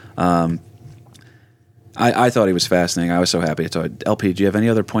 I thought he was fascinating. I was so happy to talk. LP, do you have any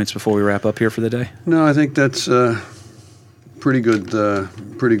other points before we wrap up here for the day? No, I think that's pretty good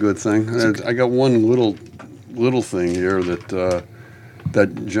thing. I got one little thing here that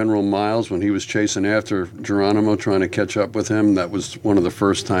General Miles, when he was chasing after Geronimo, trying to catch up with him, that was one of the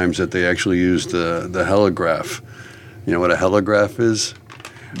first times that they actually used the heligraph. You know what a heligraph is?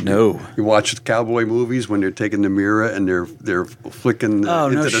 No. You watch the cowboy movies when they're taking the mirror and they're flicking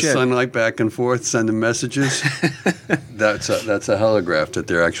into the sunlight back and forth, sending messages. That's a heligraph that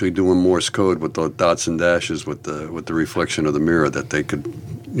they're actually doing Morse code with the dots and dashes with the reflection of the mirror, that they could,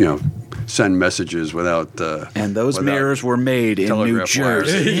 send messages without. And those mirrors were made in New telegraph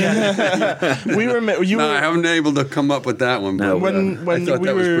wires. Jersey. I haven't been able to come up with that one. No. But, when I thought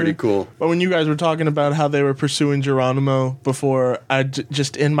that was pretty cool. But when you guys were talking about how they were pursuing Geronimo before,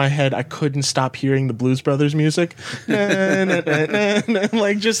 just in my head, I couldn't stop hearing the Blues Brothers music. Yeah.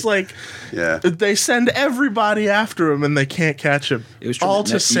 They send everybody after him and they can't catch him. It was all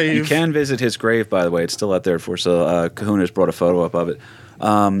to save. You can visit his grave, by the way. It's still out there for. So Kahuna's brought a photo up of it.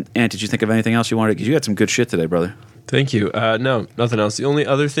 Ant, did you think of anything else you wanted? Because you had some good shit today, brother. Thank you. No, nothing else. The only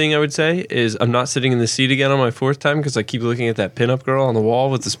other thing I would say is I'm not sitting in the seat again on my fourth time because I keep looking at that pinup girl on the wall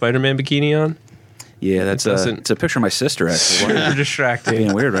with the Spider-Man bikini on. Yeah, it's a picture of my sister, actually. Super distracting.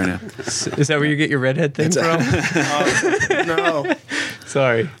 Being weird right now. Is that where you get your redhead thing from? No.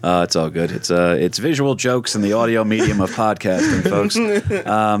 Sorry. It's all good. It's visual jokes in the audio medium of podcasting, folks.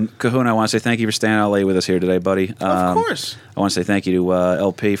 Kahuna, I want to say thank you for staying out late with us here today, buddy. Of course. I want to say thank you to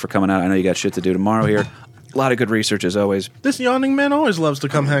LP for coming out. I know you got shit to do tomorrow here. A lot of good research as always. This yawning man always loves to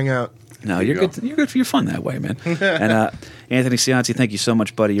come hang out. No, you're good. You're good. You're fun that way, man. And Anthony Cianci, thank you so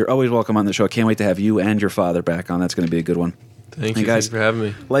much, buddy. You're always welcome on the show. I can't wait to have you and your father back on. That's going to be a good one. Thank And you guys, for having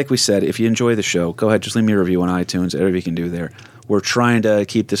me. Like we said, if you enjoy the show, go ahead, just leave me a review on iTunes, whatever you can do there. We're trying to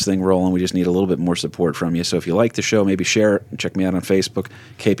keep this thing rolling. We just need a little bit more support from you. So if you like the show, maybe share it. Check me out on Facebook,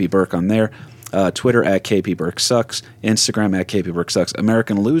 KP Burke on there. Twitter at KP Burke Sucks. Instagram at KP Burke Sucks.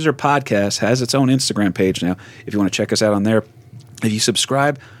 American Loser Podcast has its own Instagram page now. If you want to check us out on there, if you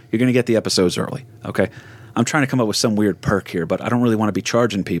subscribe, you're going to get the episodes early. Okay? I'm trying to come up with some weird perk here, but I don't really want to be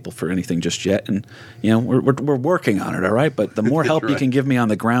charging people for anything just yet. And, we're working on it, all right? But the more help you can give me on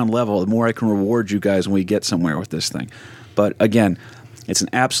the ground level, the more I can reward you guys when we get somewhere with this thing. But, again, it's an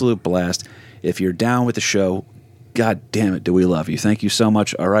absolute blast. If you're down with the show, God damn it, do we love you. Thank you so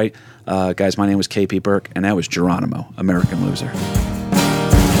much, all right? Guys, my name was KP Burke, and that was Geronimo, American Loser.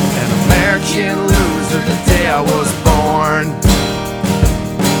 An American loser the day I was born.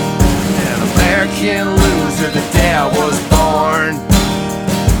 An American loser the day I was born.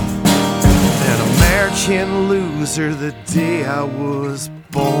 An American loser the day I was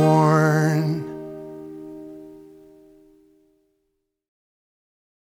born.